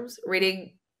mushrooms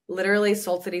reading literally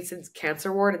Solzhenitsyn's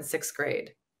Cancer Ward in 6th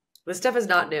grade. This stuff is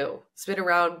not new. It's been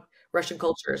around Russian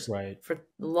cultures for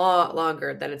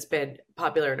longer than it's been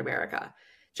popular in America.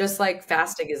 Just like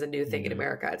fasting is a new thing in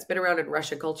America. It's been around in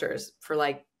Russian cultures for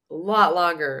like a lot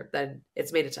longer than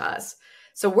it's made it to us.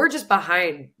 So we're just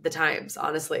behind the times,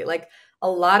 honestly. Like a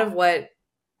lot of what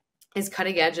is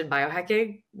cutting edge in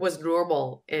biohacking was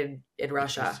normal in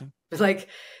Russia. Like,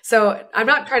 so I'm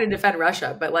not trying to defend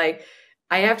Russia, but like,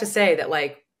 I have to say that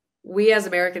like, we as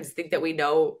Americans think that we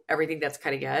know everything that's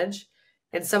cutting edge.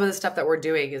 And some of the stuff that we're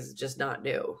doing is just not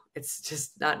new. It's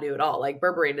just not new at all. Like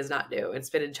berberine is not new. It's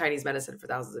been in Chinese medicine for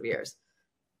thousands of years.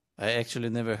 I actually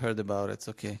never heard about it. It's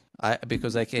okay.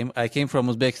 Because I came from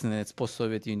Uzbekistan and it's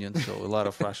post-Soviet Union, so a lot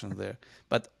of Russians there.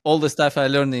 But all the stuff I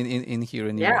learned in here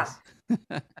in the US.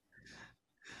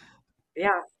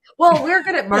 Yeah. Well, we're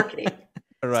good at marketing.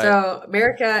 Right. So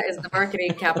America is the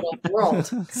marketing capital of the world.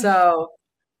 So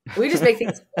we just make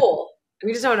things cool.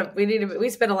 We just don't. We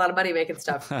spend a lot of money making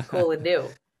stuff cool and new.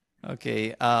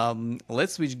 Okay.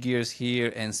 Let's switch gears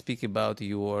here and speak about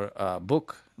your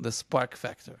book, The Spark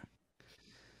Factor.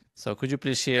 So could you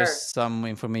please share some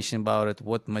information about it?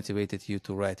 What motivated you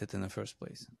to write it in the first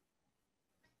place?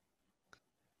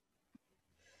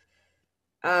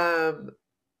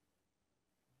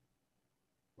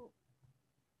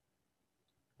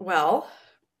 Well,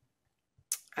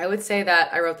 I would say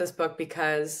that I wrote this book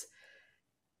because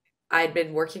I'd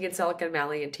been working in Silicon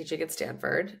Valley and teaching at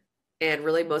Stanford and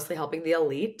really mostly helping the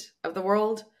elite of the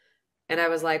world. And I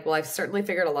was like, well, I've certainly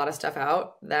figured a lot of stuff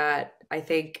out that I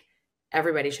think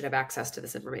everybody should have access to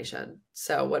this information.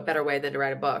 So what better way than to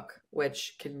write a book,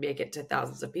 which can make it to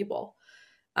thousands of people.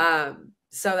 So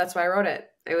that's why I wrote it.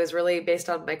 It was really based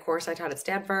on my course I taught at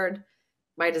Stanford,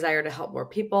 my desire to help more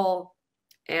people,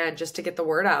 and just to get the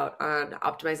word out on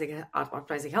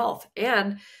optimizing health.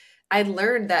 And I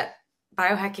learned that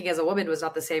biohacking as a woman was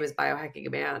not the same as biohacking a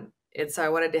man. And so I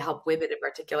wanted to help women in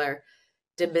particular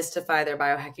demystify their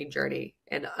biohacking journey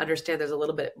and understand there's a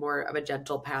little bit more of a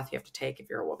gentle path you have to take if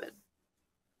you're a woman.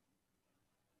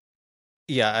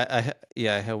 Yeah,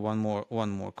 I have one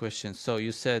more question. So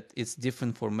you said it's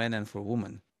different for men and for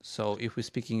women. So if we're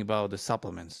speaking about the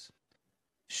supplements,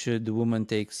 should the women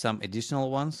take some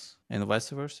additional ones and vice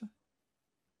versa?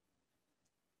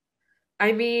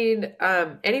 I mean,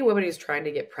 any woman who's trying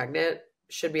to get pregnant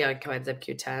should be on coenzyme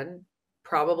Q10,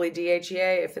 probably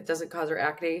DHEA if it doesn't cause her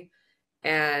acne,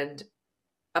 and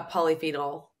a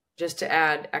polyphenol just to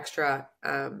add extra,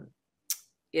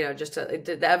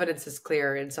 the evidence is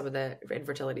clear in some of the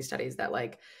infertility studies that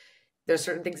like there's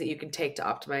certain things that you can take to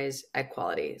optimize egg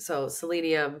quality. So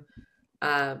selenium,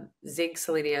 zinc,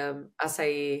 selenium,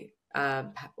 acai,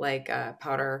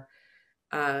 powder,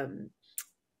 and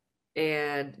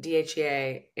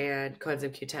DHEA and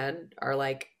coenzyme Q10 are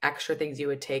like extra things you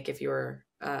would take if you were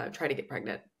trying to get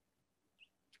pregnant.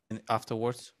 And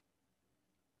afterwards?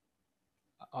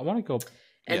 I want to go.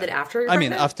 And then after I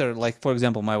mean, after, like, for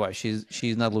example, my wife,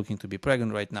 she's not looking to be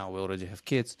pregnant right now. We already have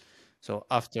kids. So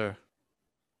after.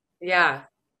 Yeah.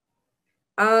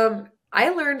 I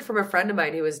learned from a friend of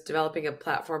mine who was developing a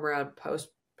platform around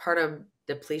postpartum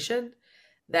depletion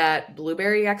that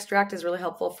blueberry extract is really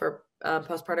helpful for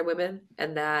postpartum women,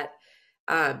 and that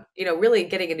really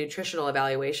getting a nutritional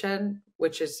evaluation,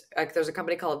 which is like, there's a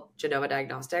company called Genova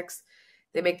Diagnostics.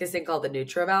 They make this thing called the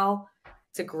NutriEval.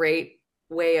 It's a great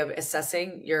way of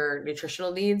assessing your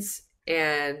nutritional needs,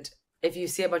 and if you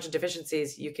see a bunch of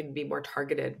deficiencies, you can be more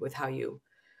targeted with how you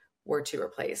were to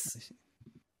replace.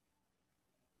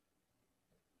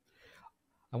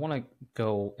 I want to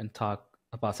go and talk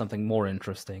about something more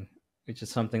interesting, which is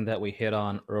something that we hit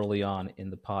on early on in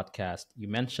the podcast. You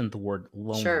mentioned the word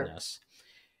loneliness,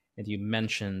 and you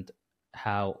mentioned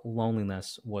how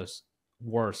loneliness was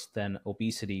worse than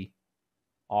obesity,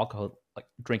 alcohol, like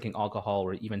drinking alcohol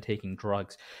or even taking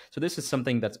drugs. So this is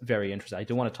something that's very interesting. I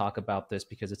do want to talk about this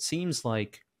because it seems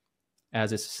like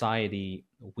as a society,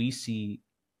 we see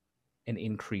an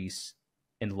increase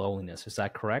in loneliness. Is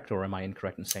that correct, or am I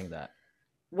incorrect in saying that?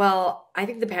 Well, I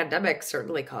think the pandemic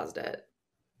certainly caused it.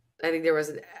 I think there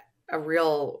was a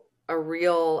real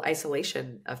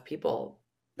isolation of people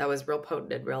that was real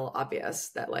potent and real obvious,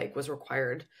 that like was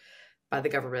required by the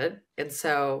government. And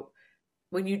so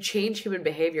when you change human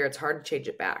behavior, it's hard to change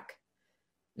it back.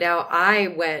 Now, I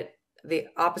went the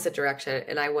opposite direction,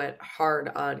 and I went hard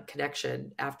on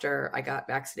connection after I got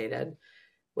vaccinated,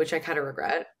 which I kind of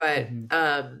regret. But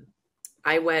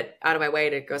I went out of my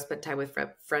way to go spend time with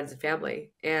friends and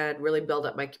family and really build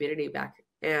up my community back.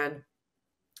 And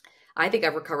I think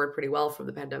I've recovered pretty well from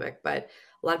the pandemic, but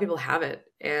a lot of people haven't.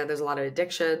 And there's a lot of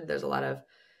addiction. There's a lot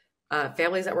of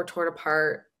families that were torn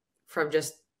apart from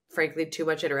just, frankly, too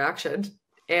much interaction.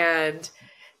 And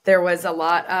there was a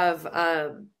lot of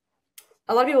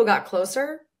people got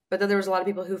closer, but then there was a lot of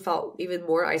people who felt even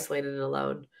more isolated and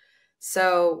alone.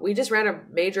 So we just ran a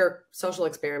major social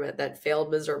experiment that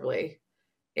failed miserably.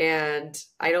 And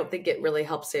I don't think it really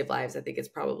helped save lives. I think it's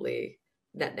probably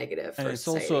net negative for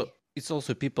society. It's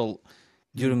also people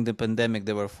during the pandemic,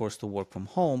 they were forced to work from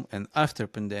home. And after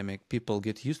pandemic, people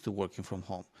get used to working from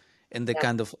home. And they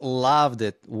kind of loved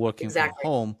it working from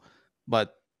home.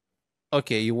 But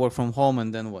okay, you work from home,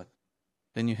 and then what?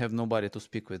 Then you have nobody to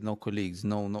speak with, no colleagues,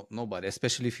 nobody,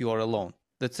 especially if you are alone.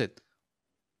 That's it.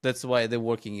 That's why they're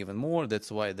working even more.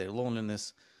 That's why their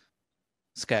loneliness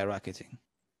skyrocketing.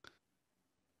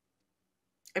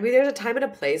 I mean, there's a time and a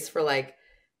place for like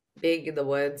being in the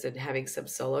woods and having some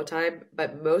solo time,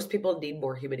 but most people need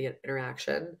more human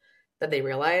interaction than they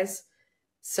realize.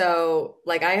 So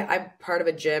like I'm part of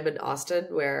a gym in Austin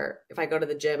where if I go to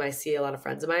the gym, I see a lot of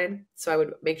friends of mine. So I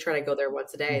would make sure I go there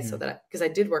once a day so that, because I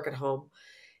did work at home,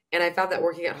 and I found that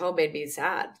working at home made me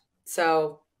sad.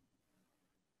 So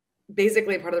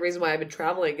basically part of the reason why I've been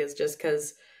traveling is just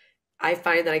because I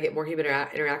find that I get more human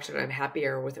interaction, and I'm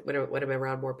happier with it when I'm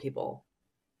around more people.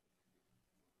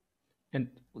 And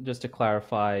just to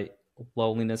clarify,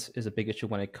 loneliness is a big issue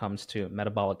when it comes to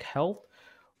metabolic health,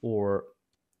 or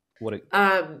what?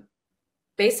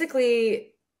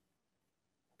 Basically,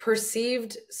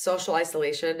 perceived social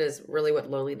isolation is really what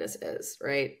loneliness is,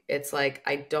 right? It's like,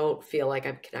 I don't feel like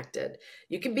I'm connected.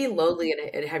 You can be lonely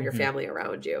and have your family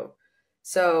around you.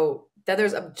 So then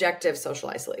there's objective social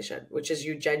isolation, which is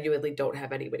you genuinely don't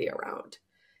have anybody around.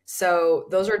 So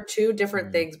those are two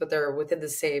different things, but they're within the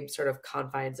same sort of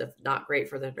confines of not great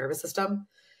for the nervous system.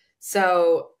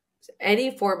 So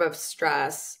any form of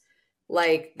stress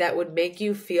like that would make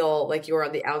you feel like you were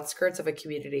on the outskirts of a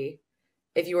community.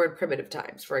 If you were in primitive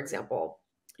times, for example,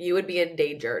 you would be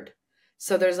endangered.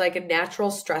 So there's like a natural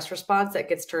stress response that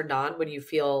gets turned on when you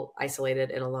feel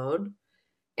isolated and alone.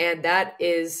 And that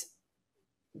is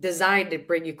designed to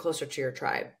bring you closer to your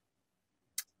tribe.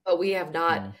 But we have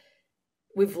not,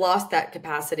 we've lost that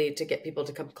capacity to get people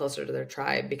to come closer to their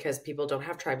tribe because people don't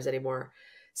have tribes anymore.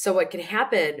 So what can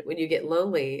happen when you get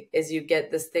lonely is you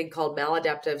get this thing called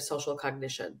maladaptive social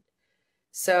cognition.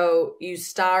 So you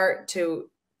start to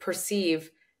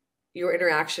perceive your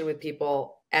interaction with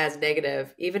people as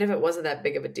negative, even if it wasn't that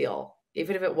big of a deal,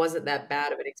 even if it wasn't that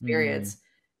bad of an experience,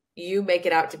 you make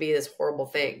it out to be this horrible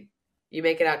thing. You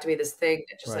make it out to be this thing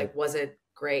that just like wasn't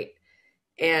great.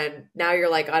 And now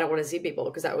you're like, I don't want to see people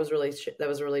because that was a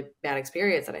really bad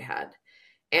experience that I had.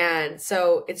 And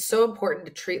so it's so important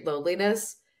to treat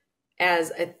loneliness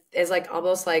as like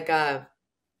almost like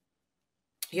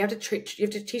you have to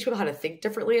teach people how to think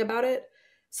differently about it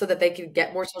so that they can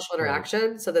get more social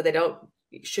interaction, so that they don't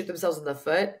shoot themselves in the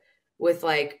foot with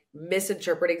like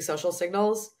misinterpreting social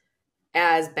signals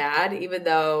as bad, even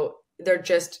though they're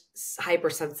just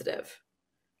hypersensitive.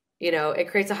 You know, it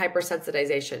creates a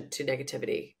hypersensitization to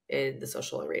negativity in the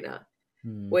social arena,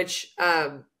 which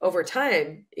over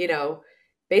time, you know,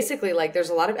 basically like there's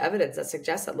a lot of evidence that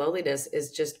suggests that loneliness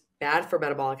is just bad for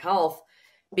metabolic health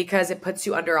because it puts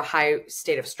you under a high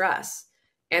state of stress,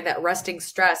 and that resting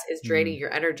stress is draining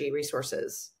your energy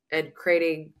resources and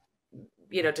creating,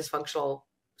 you know, dysfunctional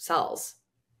cells.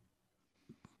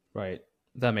 Right.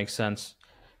 That makes sense.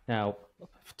 Now,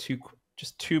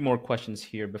 just two more questions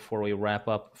here before we wrap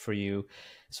up for you.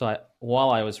 So while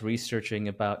I was researching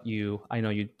about you, I know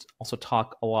you also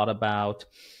talk a lot about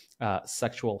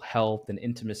sexual health and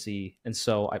intimacy. And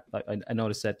so I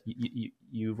noticed that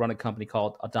you run a company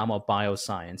called Adamo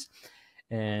Bioscience,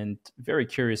 and very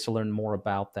curious to learn more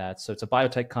about that. So it's a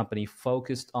biotech company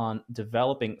focused on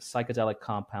developing psychedelic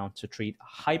compounds to treat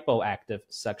hypoactive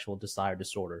sexual desire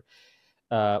disorder.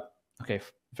 Okay,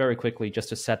 very quickly, just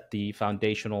to set the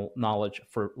foundational knowledge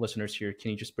for listeners here,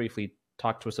 can you just briefly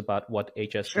talk to us about what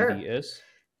HSDD is?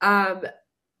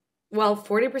 Well,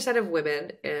 40% of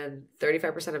women and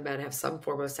 35% of men have some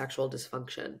form of sexual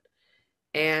dysfunction.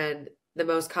 And the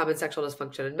most common sexual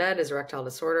dysfunction in men is erectile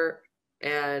disorder.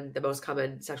 And the most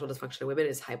common sexual dysfunction in women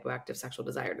is hypoactive sexual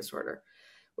desire disorder,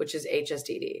 which is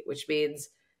HSDD, which means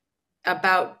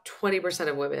about 20%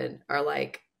 of women are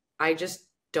like, I just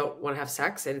don't want to have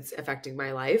sex, and it's affecting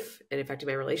my life and affecting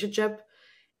my relationship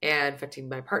and affecting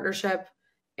my partnership.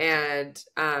 And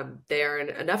they are in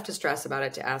enough distress about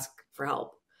it to ask for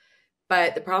help.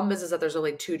 But the problem is that there's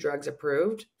only 2 drugs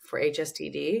approved for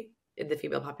HSDD in the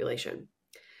female population.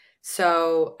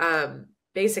 So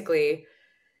basically,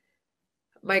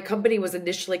 my company was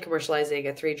initially commercializing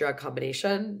a 3-drug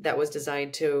combination that was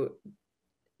designed to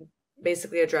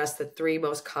basically address the 3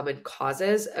 most common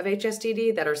causes of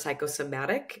HSDD that are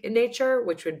psychosomatic in nature,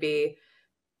 which would be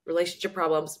relationship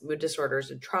problems, mood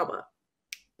disorders, and trauma.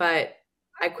 But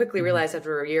I quickly realized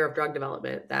after a year of drug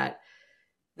development that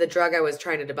the drug I was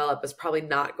trying to develop was probably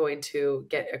not going to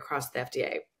get across the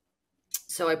FDA.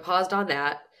 So I paused on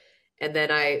that, and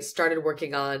then I started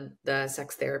working on the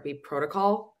sex therapy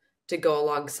protocol to go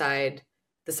alongside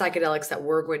the psychedelics that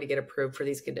were going to get approved for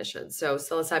these conditions. So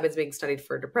psilocybin is being studied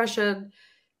for depression,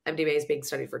 MDMA is being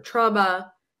studied for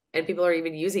trauma, and people are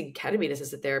even using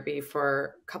ketamine-assisted therapy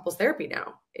for couples therapy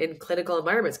now in clinical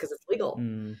environments because it's legal.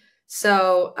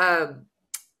 So,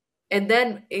 and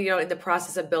then, you know, in the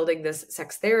process of building this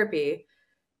sex therapy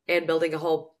and building a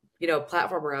whole, you know,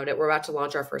 platform around it, we're about to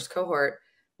launch our first cohort.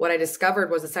 What I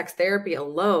discovered was that sex therapy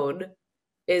alone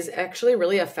is actually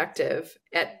really effective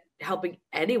at helping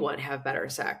anyone have better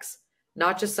sex,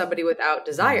 not just somebody without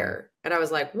desire. And I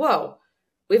was like, whoa,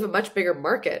 we have a much bigger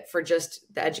market for just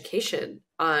the education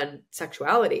on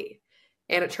sexuality.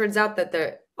 And it turns out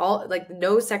that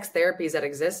no sex therapies that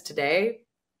exist today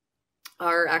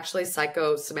are actually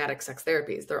psychosomatic sex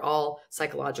therapies. They're all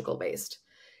psychological based.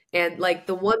 And like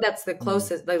the one that's the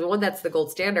closest, like the one that's the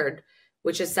gold standard,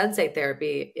 which is sensate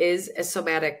therapy, is a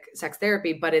somatic sex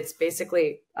therapy, but it's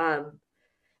basically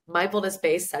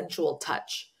mindfulness-based sensual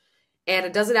touch. And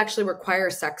it doesn't actually require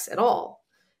sex at all.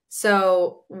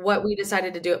 So what we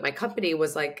decided to do at my company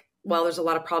was like, well, there's a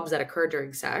lot of problems that occur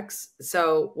during sex.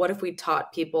 So what if we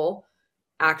taught people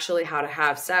actually how to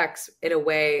have sex in a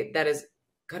way that is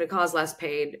going to cause less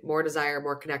pain, more desire,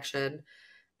 more connection,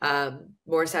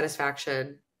 more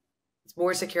satisfaction,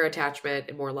 more secure attachment,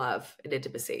 and more love and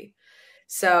intimacy.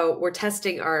 So we're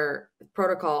testing our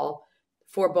protocol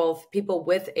for both people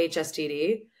with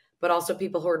HSDD, but also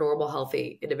people who are normal,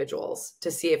 healthy individuals,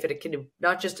 to see if it can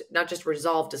not just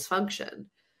resolve dysfunction,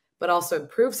 but also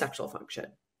improve sexual function.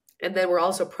 And then we're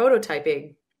also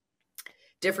prototyping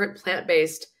different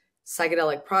plant-based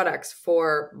psychedelic products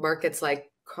for markets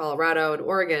like Colorado and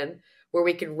Oregon, where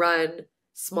we can run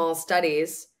small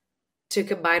studies to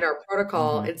combine our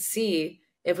protocol and see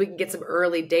if we can get some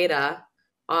early data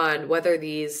on whether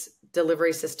these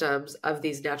delivery systems of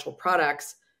these natural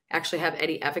products actually have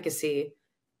any efficacy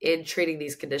in treating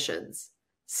these conditions.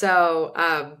 So,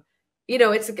 you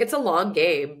know, it's a long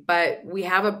game, but we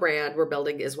have a brand we're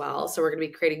building as well. So we're going to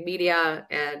be creating media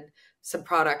and some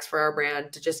products for our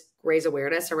brand to just raise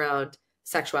awareness around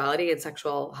sexuality and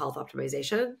sexual health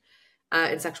optimization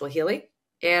and sexual healing.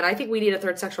 And I think we need a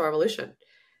 3rd sexual revolution.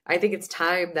 I think it's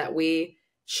time that we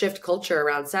shift culture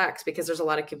around sex, because there's a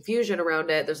lot of confusion around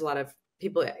it. There's a lot of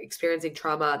people experiencing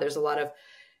trauma. There's a lot of,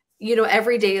 you know,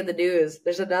 every day in the news,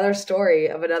 there's another story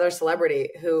of another celebrity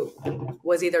who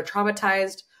was either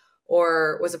traumatized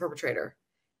or was a perpetrator.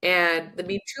 And the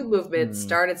Me Too movement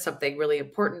started something really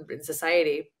important in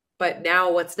society. But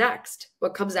now what's next?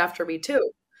 What comes after Me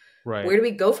Too? Right. Where do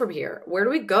we go from here? Where do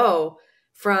we go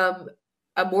from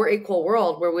a more equal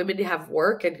world where women have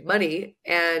work and money,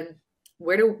 and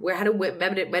how do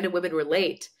men and women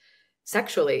relate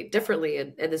sexually differently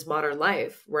in this modern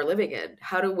life we're living in?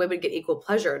 How do women get equal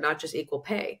pleasure, not just equal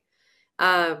pay?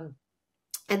 And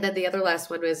then the other last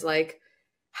one was like,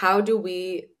 how do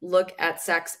we look at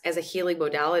sex as a healing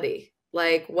modality?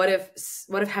 Like, what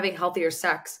if having healthier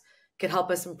sex could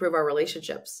help us improve our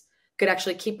relationships, could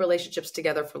actually keep relationships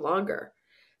together for longer?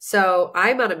 So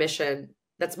I'm on a mission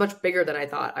that's much bigger than I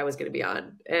thought I was going to be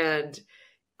on. And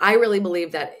I really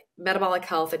believe that metabolic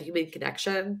health and human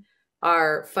connection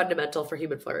are fundamental for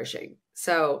human flourishing.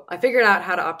 So I figured out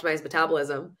how to optimize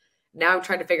metabolism. Now I'm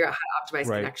trying to figure out how to optimize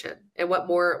connection, and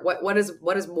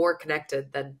what is more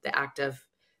connected than the act of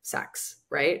sex,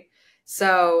 right?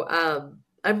 So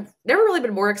I've never really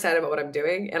been more excited about what I'm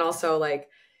doing. And also, like,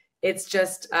 it's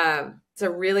just it's a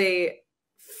really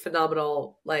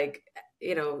phenomenal, like,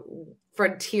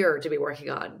 frontier to be working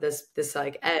on, this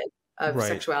like edge of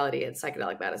sexuality and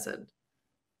psychedelic medicine.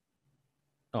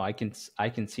 Oh, I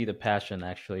can see the passion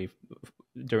actually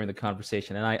during the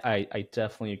conversation, and I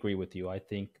definitely agree with you. I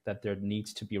think that there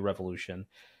needs to be a revolution.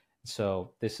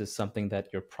 So this is something that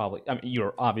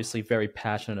you're obviously very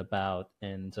passionate about,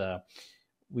 and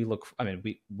we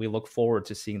look forward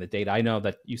to seeing the data. I know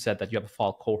that you said that you have a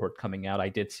fall cohort coming out. I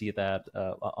did see that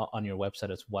on your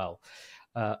website as well.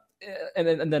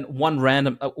 And then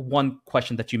one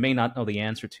question that you may not know the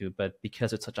answer to, but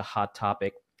because it's such a hot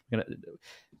topic,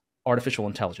 artificial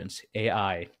intelligence,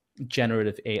 AI,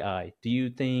 generative AI. Do you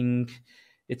think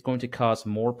it's going to cause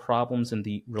more problems in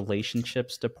the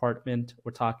relationships department?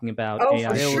 We're talking about AI.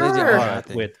 For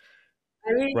sure.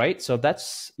 Right? So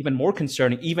that's even more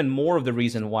concerning, even more of the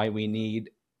reason why we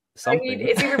need something. I mean,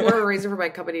 it's even more of a reason for my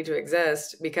company to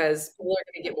exist, because people are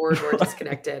going to get more and more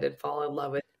disconnected and fall in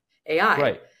love with AI.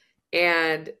 Right.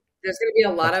 And there's going to be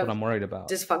a lot of what I'm worried about.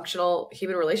 Dysfunctional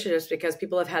human relationships, because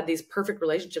people have had these perfect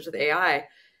relationships with AI,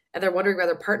 and they're wondering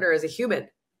whether their partner is a human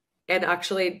and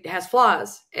actually has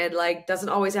flaws and like doesn't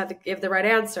always have to give the right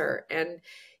answer. And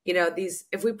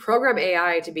if we program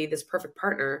AI to be this perfect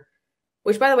partner,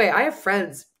 which, by the way, I have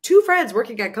two friends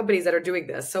working at companies that are doing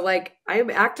this. So like, I am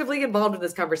actively involved in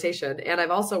this conversation. And I've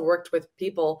also worked with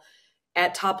people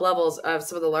at top levels of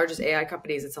some of the largest AI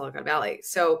companies in Silicon Valley.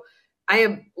 So I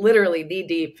am literally knee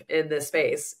deep in this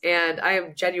space. And I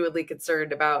am genuinely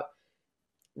concerned about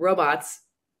robots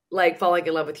like falling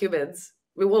in love with humans.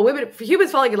 Well,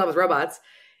 humans falling in love with robots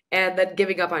and then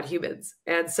giving up on humans.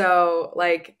 And so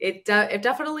like, it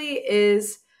definitely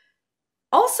is.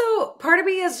 Also, part of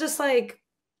me is like,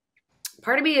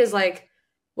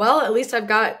 well, at least I've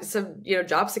got some,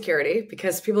 job security,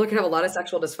 because people can have a lot of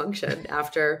sexual dysfunction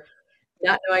after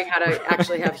not knowing how to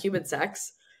actually have human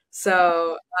sex.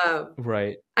 So,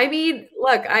 right. I mean,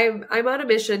 look, I'm on a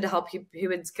mission to help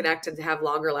humans connect and to have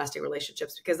longer lasting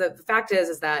relationships, because the fact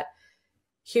is that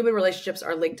human relationships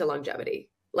are linked to longevity.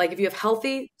 Like, if you have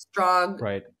healthy, strong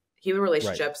human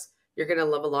relationships, you're going to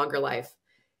live a longer life.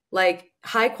 Like,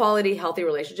 high quality, healthy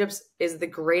relationships is the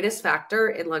greatest factor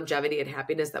in longevity and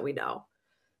happiness that we know.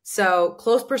 So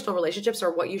close personal relationships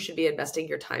are what you should be investing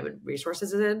your time and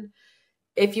resources in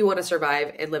if you want to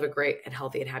survive and live a great and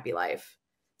healthy and happy life.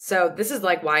 So this is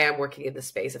like why I'm working in the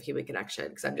space of human connection,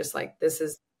 because I'm just like, this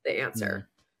is the answer.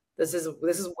 This is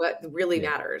what really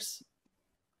matters.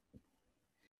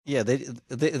 Yeah,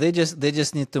 they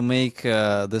just need to make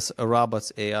this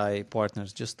robots AI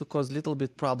partners just to cause little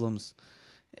bit problems.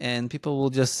 And people will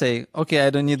just say, okay, I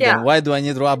don't need them. Why do I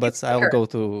need robots? I'll go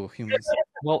to humans.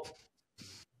 Well,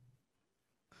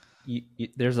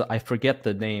 I forget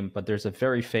the name, but there's a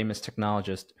very famous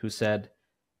technologist who said,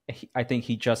 I think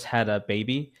he just had a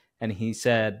baby, and he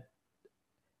said,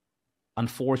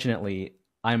 unfortunately,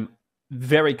 I'm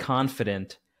very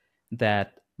confident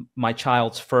that my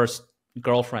child's first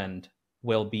girlfriend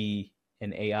will be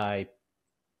an AI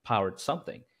powered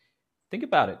something. Think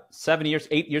about it. 7 years,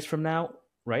 8 years from now,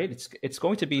 right? It's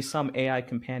going to be some AI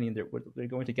companion that they're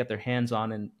going to get their hands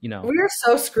on, and we are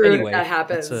so screwed if that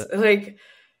happens. It's going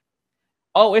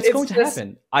to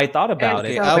happen. I thought about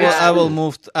it. I will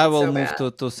move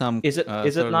to some. Is it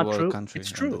not true? Country,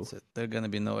 it's true. There's gonna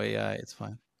be no AI. It's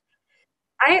fine.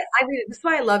 I mean, this is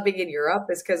why I love being in Europe,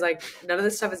 is because like none of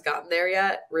this stuff has gotten there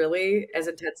yet, really, as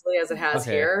intensely as it has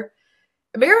here.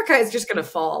 America is just going to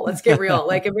fall. Let's get real.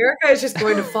 Like, America is just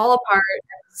going to fall apart,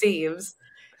 it seems.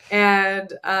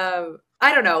 And I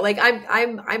don't know. Like,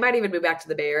 I might even move back to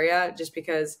the Bay Area, just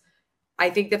because I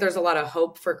think that there's a lot of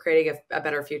hope for creating a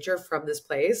better future from this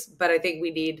place, but I think we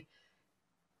need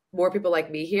more people like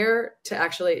me here to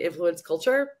actually influence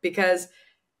culture, because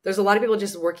there's a lot of people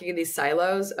just working in these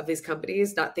silos of these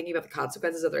companies, not thinking about the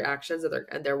consequences of their actions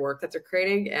and their work that they're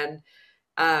creating. And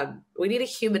we need a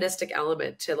humanistic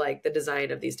element to like the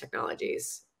design of these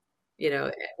technologies. You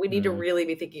know, we need to really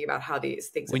be thinking about how these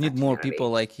things. We need affect more humanity. people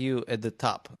like you at the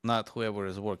top, not whoever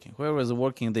is working. Whoever is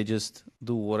working, they just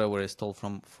do whatever is told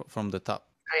from the top.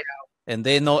 I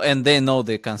know. And they know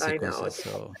the consequences,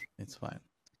 so it's fine.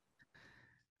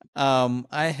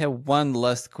 I have one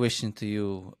last question to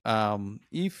you.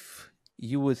 If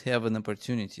you would have an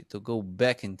opportunity to go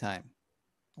back in time,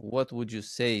 what would you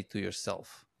say to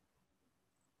yourself?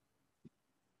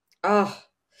 Oh,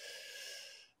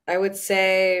 I would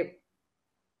say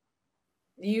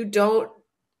you don't.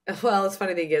 Well, it's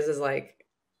funny thing is like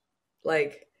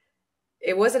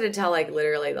it wasn't until like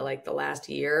literally the last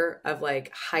year of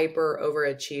like hyper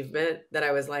overachievement that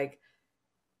I was like,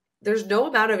 there's no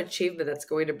amount of achievement that's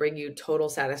going to bring you total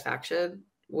satisfaction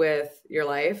with your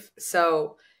life.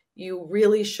 So you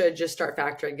really should just start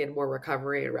factoring in more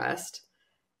recovery and rest,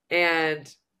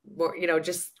 and more,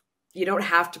 just, you don't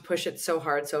have to push it so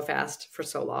hard, so fast for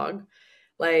so long.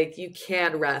 Like you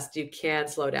can rest, you can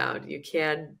slow down, you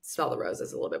can smell the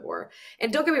roses a little bit more.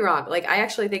 And don't get me wrong, like I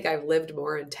actually think I've lived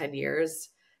more in 10 years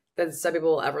than some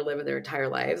people will ever live in their entire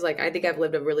lives. Like I think I've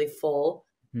lived a really full,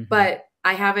 but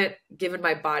I haven't given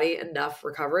my body enough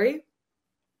recovery.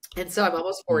 And so I'm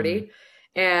almost 40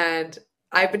 and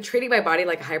I've been treating my body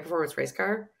like a high performance race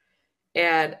car.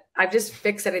 And I've just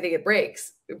fixed anything it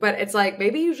breaks. But it's like,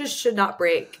 maybe you just should not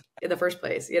break in the first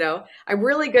place. I'm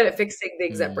really good at fixing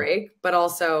things that break, but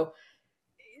also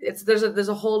there's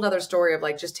a whole nother story of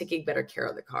like just taking better care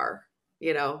of the car,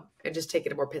 and just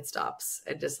taking more pit stops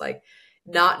and just like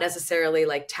not necessarily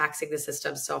like taxing the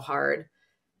system so hard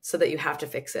so that you have to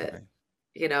fix it,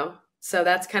 So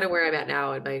that's kind of where I'm at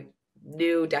now in my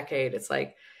new decade. It's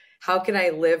like, how can I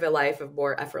live a life of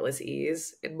more effortless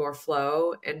ease and more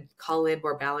flow and call in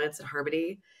more balance and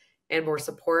harmony and more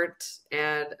support?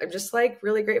 And I'm just like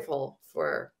really grateful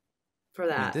for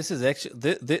that. I mean, this is actually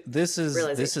this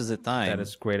is the time. That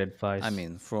is great advice. I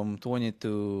mean, from 20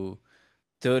 to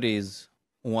 30 is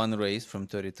one race. From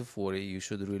 30 to 40, you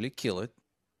should really kill it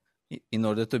in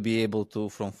order to be able to,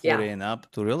 from 40 and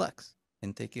up, to relax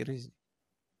and take it easy.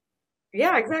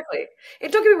 Yeah, exactly.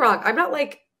 And don't get me wrong, I'm not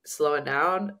like slowing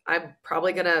down. I'm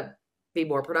probably gonna be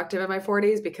more productive in my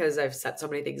 40s because I've set so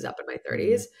many things up in my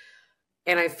 30s.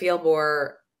 And I feel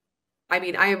more, I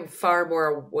am far more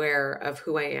aware of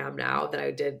who I am now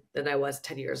than I was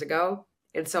 10 years ago.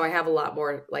 And so I have a lot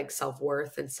more like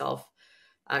self-worth and self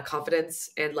confidence,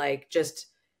 and like just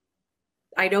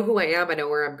I know who I am, I know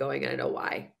where I'm going, and I know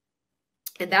why.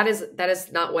 And that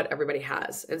is not what everybody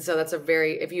has. And so that's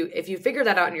if you figure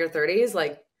that out in your 30s,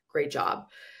 like great job.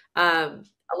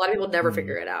 A lot of people never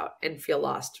figure it out and feel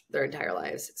lost their entire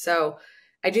lives. So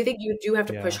I do think you do have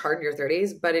to push hard in your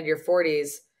 30s, but in your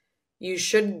 40s, you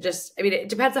shouldn't just, it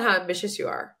depends on how ambitious you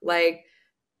are. Like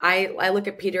I look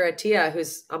at Peter Attia,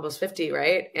 who's almost 50,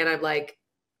 right? And I'm like,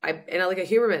 I look at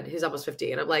Huberman, who's almost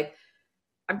 50. And I'm like,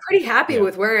 I'm pretty happy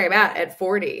with where I'm at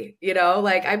 40,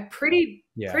 like I'm pretty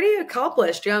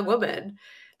accomplished young woman.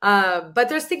 But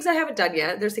there's things I haven't done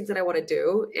yet. There's things that I want to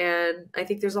do. And I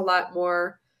think there's a lot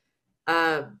more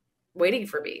waiting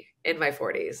for me in my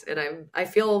 40s. And I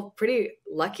feel pretty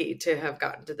lucky to have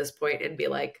gotten to this point and be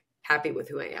like happy with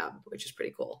who I am, which is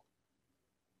pretty cool.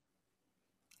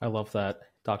 I love that.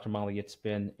 Dr. Molly, it's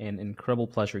been an incredible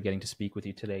pleasure getting to speak with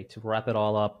you today. To wrap it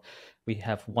all up, we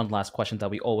have one last question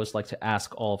that we always like to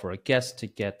ask all of our guests to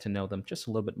get to know them just a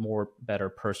little bit more better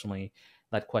personally.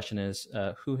 That question is,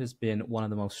 who has been one of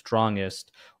the most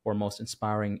strongest or most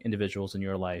inspiring individuals in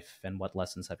your life, and what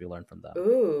lessons have you learned from them?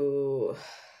 Ooh,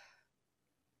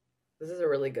 this is a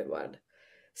really good one.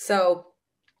 So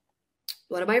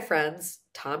one of my friends,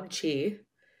 Tom Chi,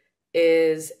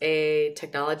 is a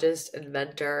technologist,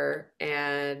 inventor,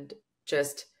 and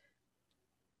just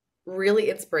really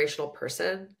inspirational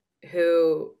person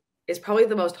who is probably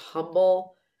the most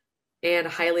humble and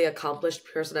highly accomplished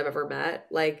person I've ever met.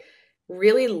 Like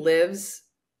really lives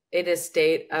in a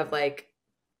state of like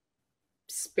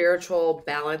spiritual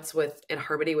balance with and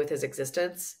harmony with his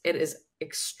existence, and is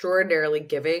extraordinarily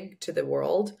giving to the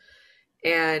world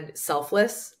and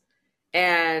selfless.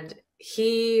 And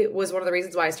he was one of the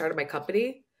reasons why I started my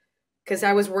company, because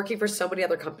I was working for so many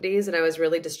other companies and I was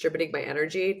really distributing my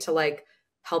energy to like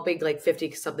helping like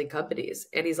 50 something companies.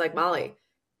 And he's like, Molly,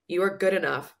 you are good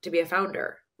enough to be a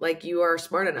founder. Like you are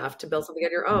smart enough to build something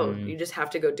on your own. You just have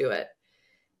to go do it.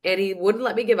 And he wouldn't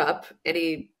let me give up. And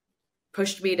he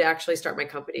pushed me to actually start my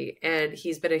company. And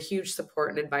he's been a huge support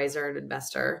and advisor and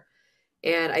investor.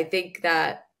 And I think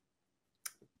that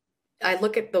I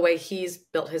look at the way he's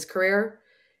built his career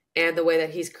and the way that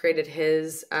he's created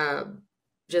his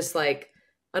just like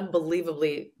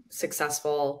unbelievably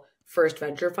successful first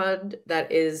venture fund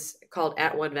that is called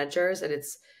At One Ventures. And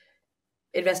it's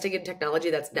investing in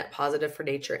technology that's net positive for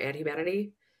nature and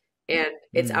humanity. And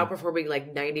it's outperforming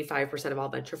like 95% of all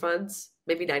venture funds,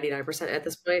 maybe 99% at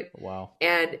this point. Wow.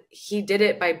 And he did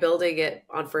it by building it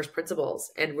on first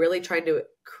principles and really trying to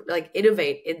like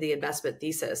innovate in the investment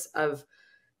thesis of,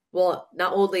 well,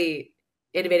 not only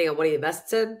innovating on what he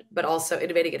invests in, but also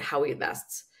innovating in how he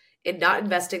invests, and not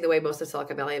investing the way most of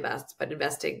Silicon Valley invests, but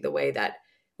investing the way that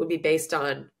would be based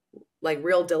on like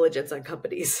real diligence on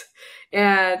companies.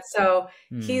 And so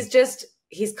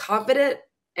he's confident,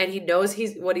 and he knows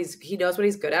what he's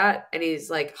good at, and he's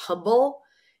like humble,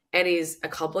 and he's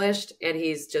accomplished, and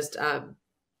he's just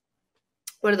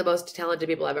one of the most talented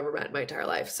people I've ever met in my entire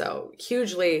life. So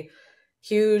hugely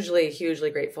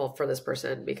grateful for this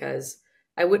person, because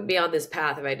I wouldn't be on this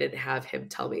path if I didn't have him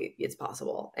tell me it's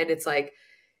possible. And it's like,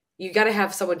 you got to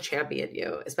have someone champion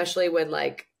you, especially when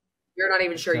like you're not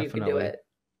even sure you can do it.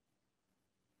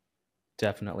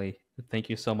 Definitely. Thank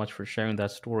you so much for sharing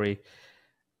that story.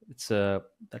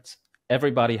 That's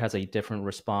everybody has a different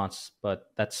response,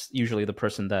 but that's usually the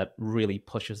person that really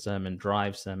pushes them and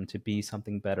drives them to be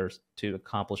something better, to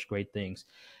accomplish great things.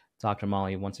 Dr.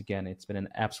 Molly, once again, it's been an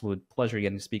absolute pleasure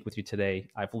getting to speak with you today.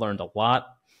 I've learned a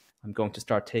lot. I'm going to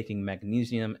start taking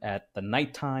magnesium at the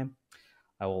nighttime.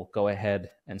 I will go ahead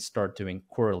and start doing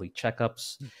quarterly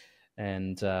checkups.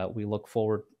 And we look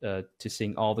forward to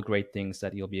seeing all the great things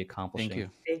that you'll be accomplishing. Thank you.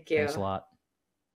 Thank you. Thanks a lot.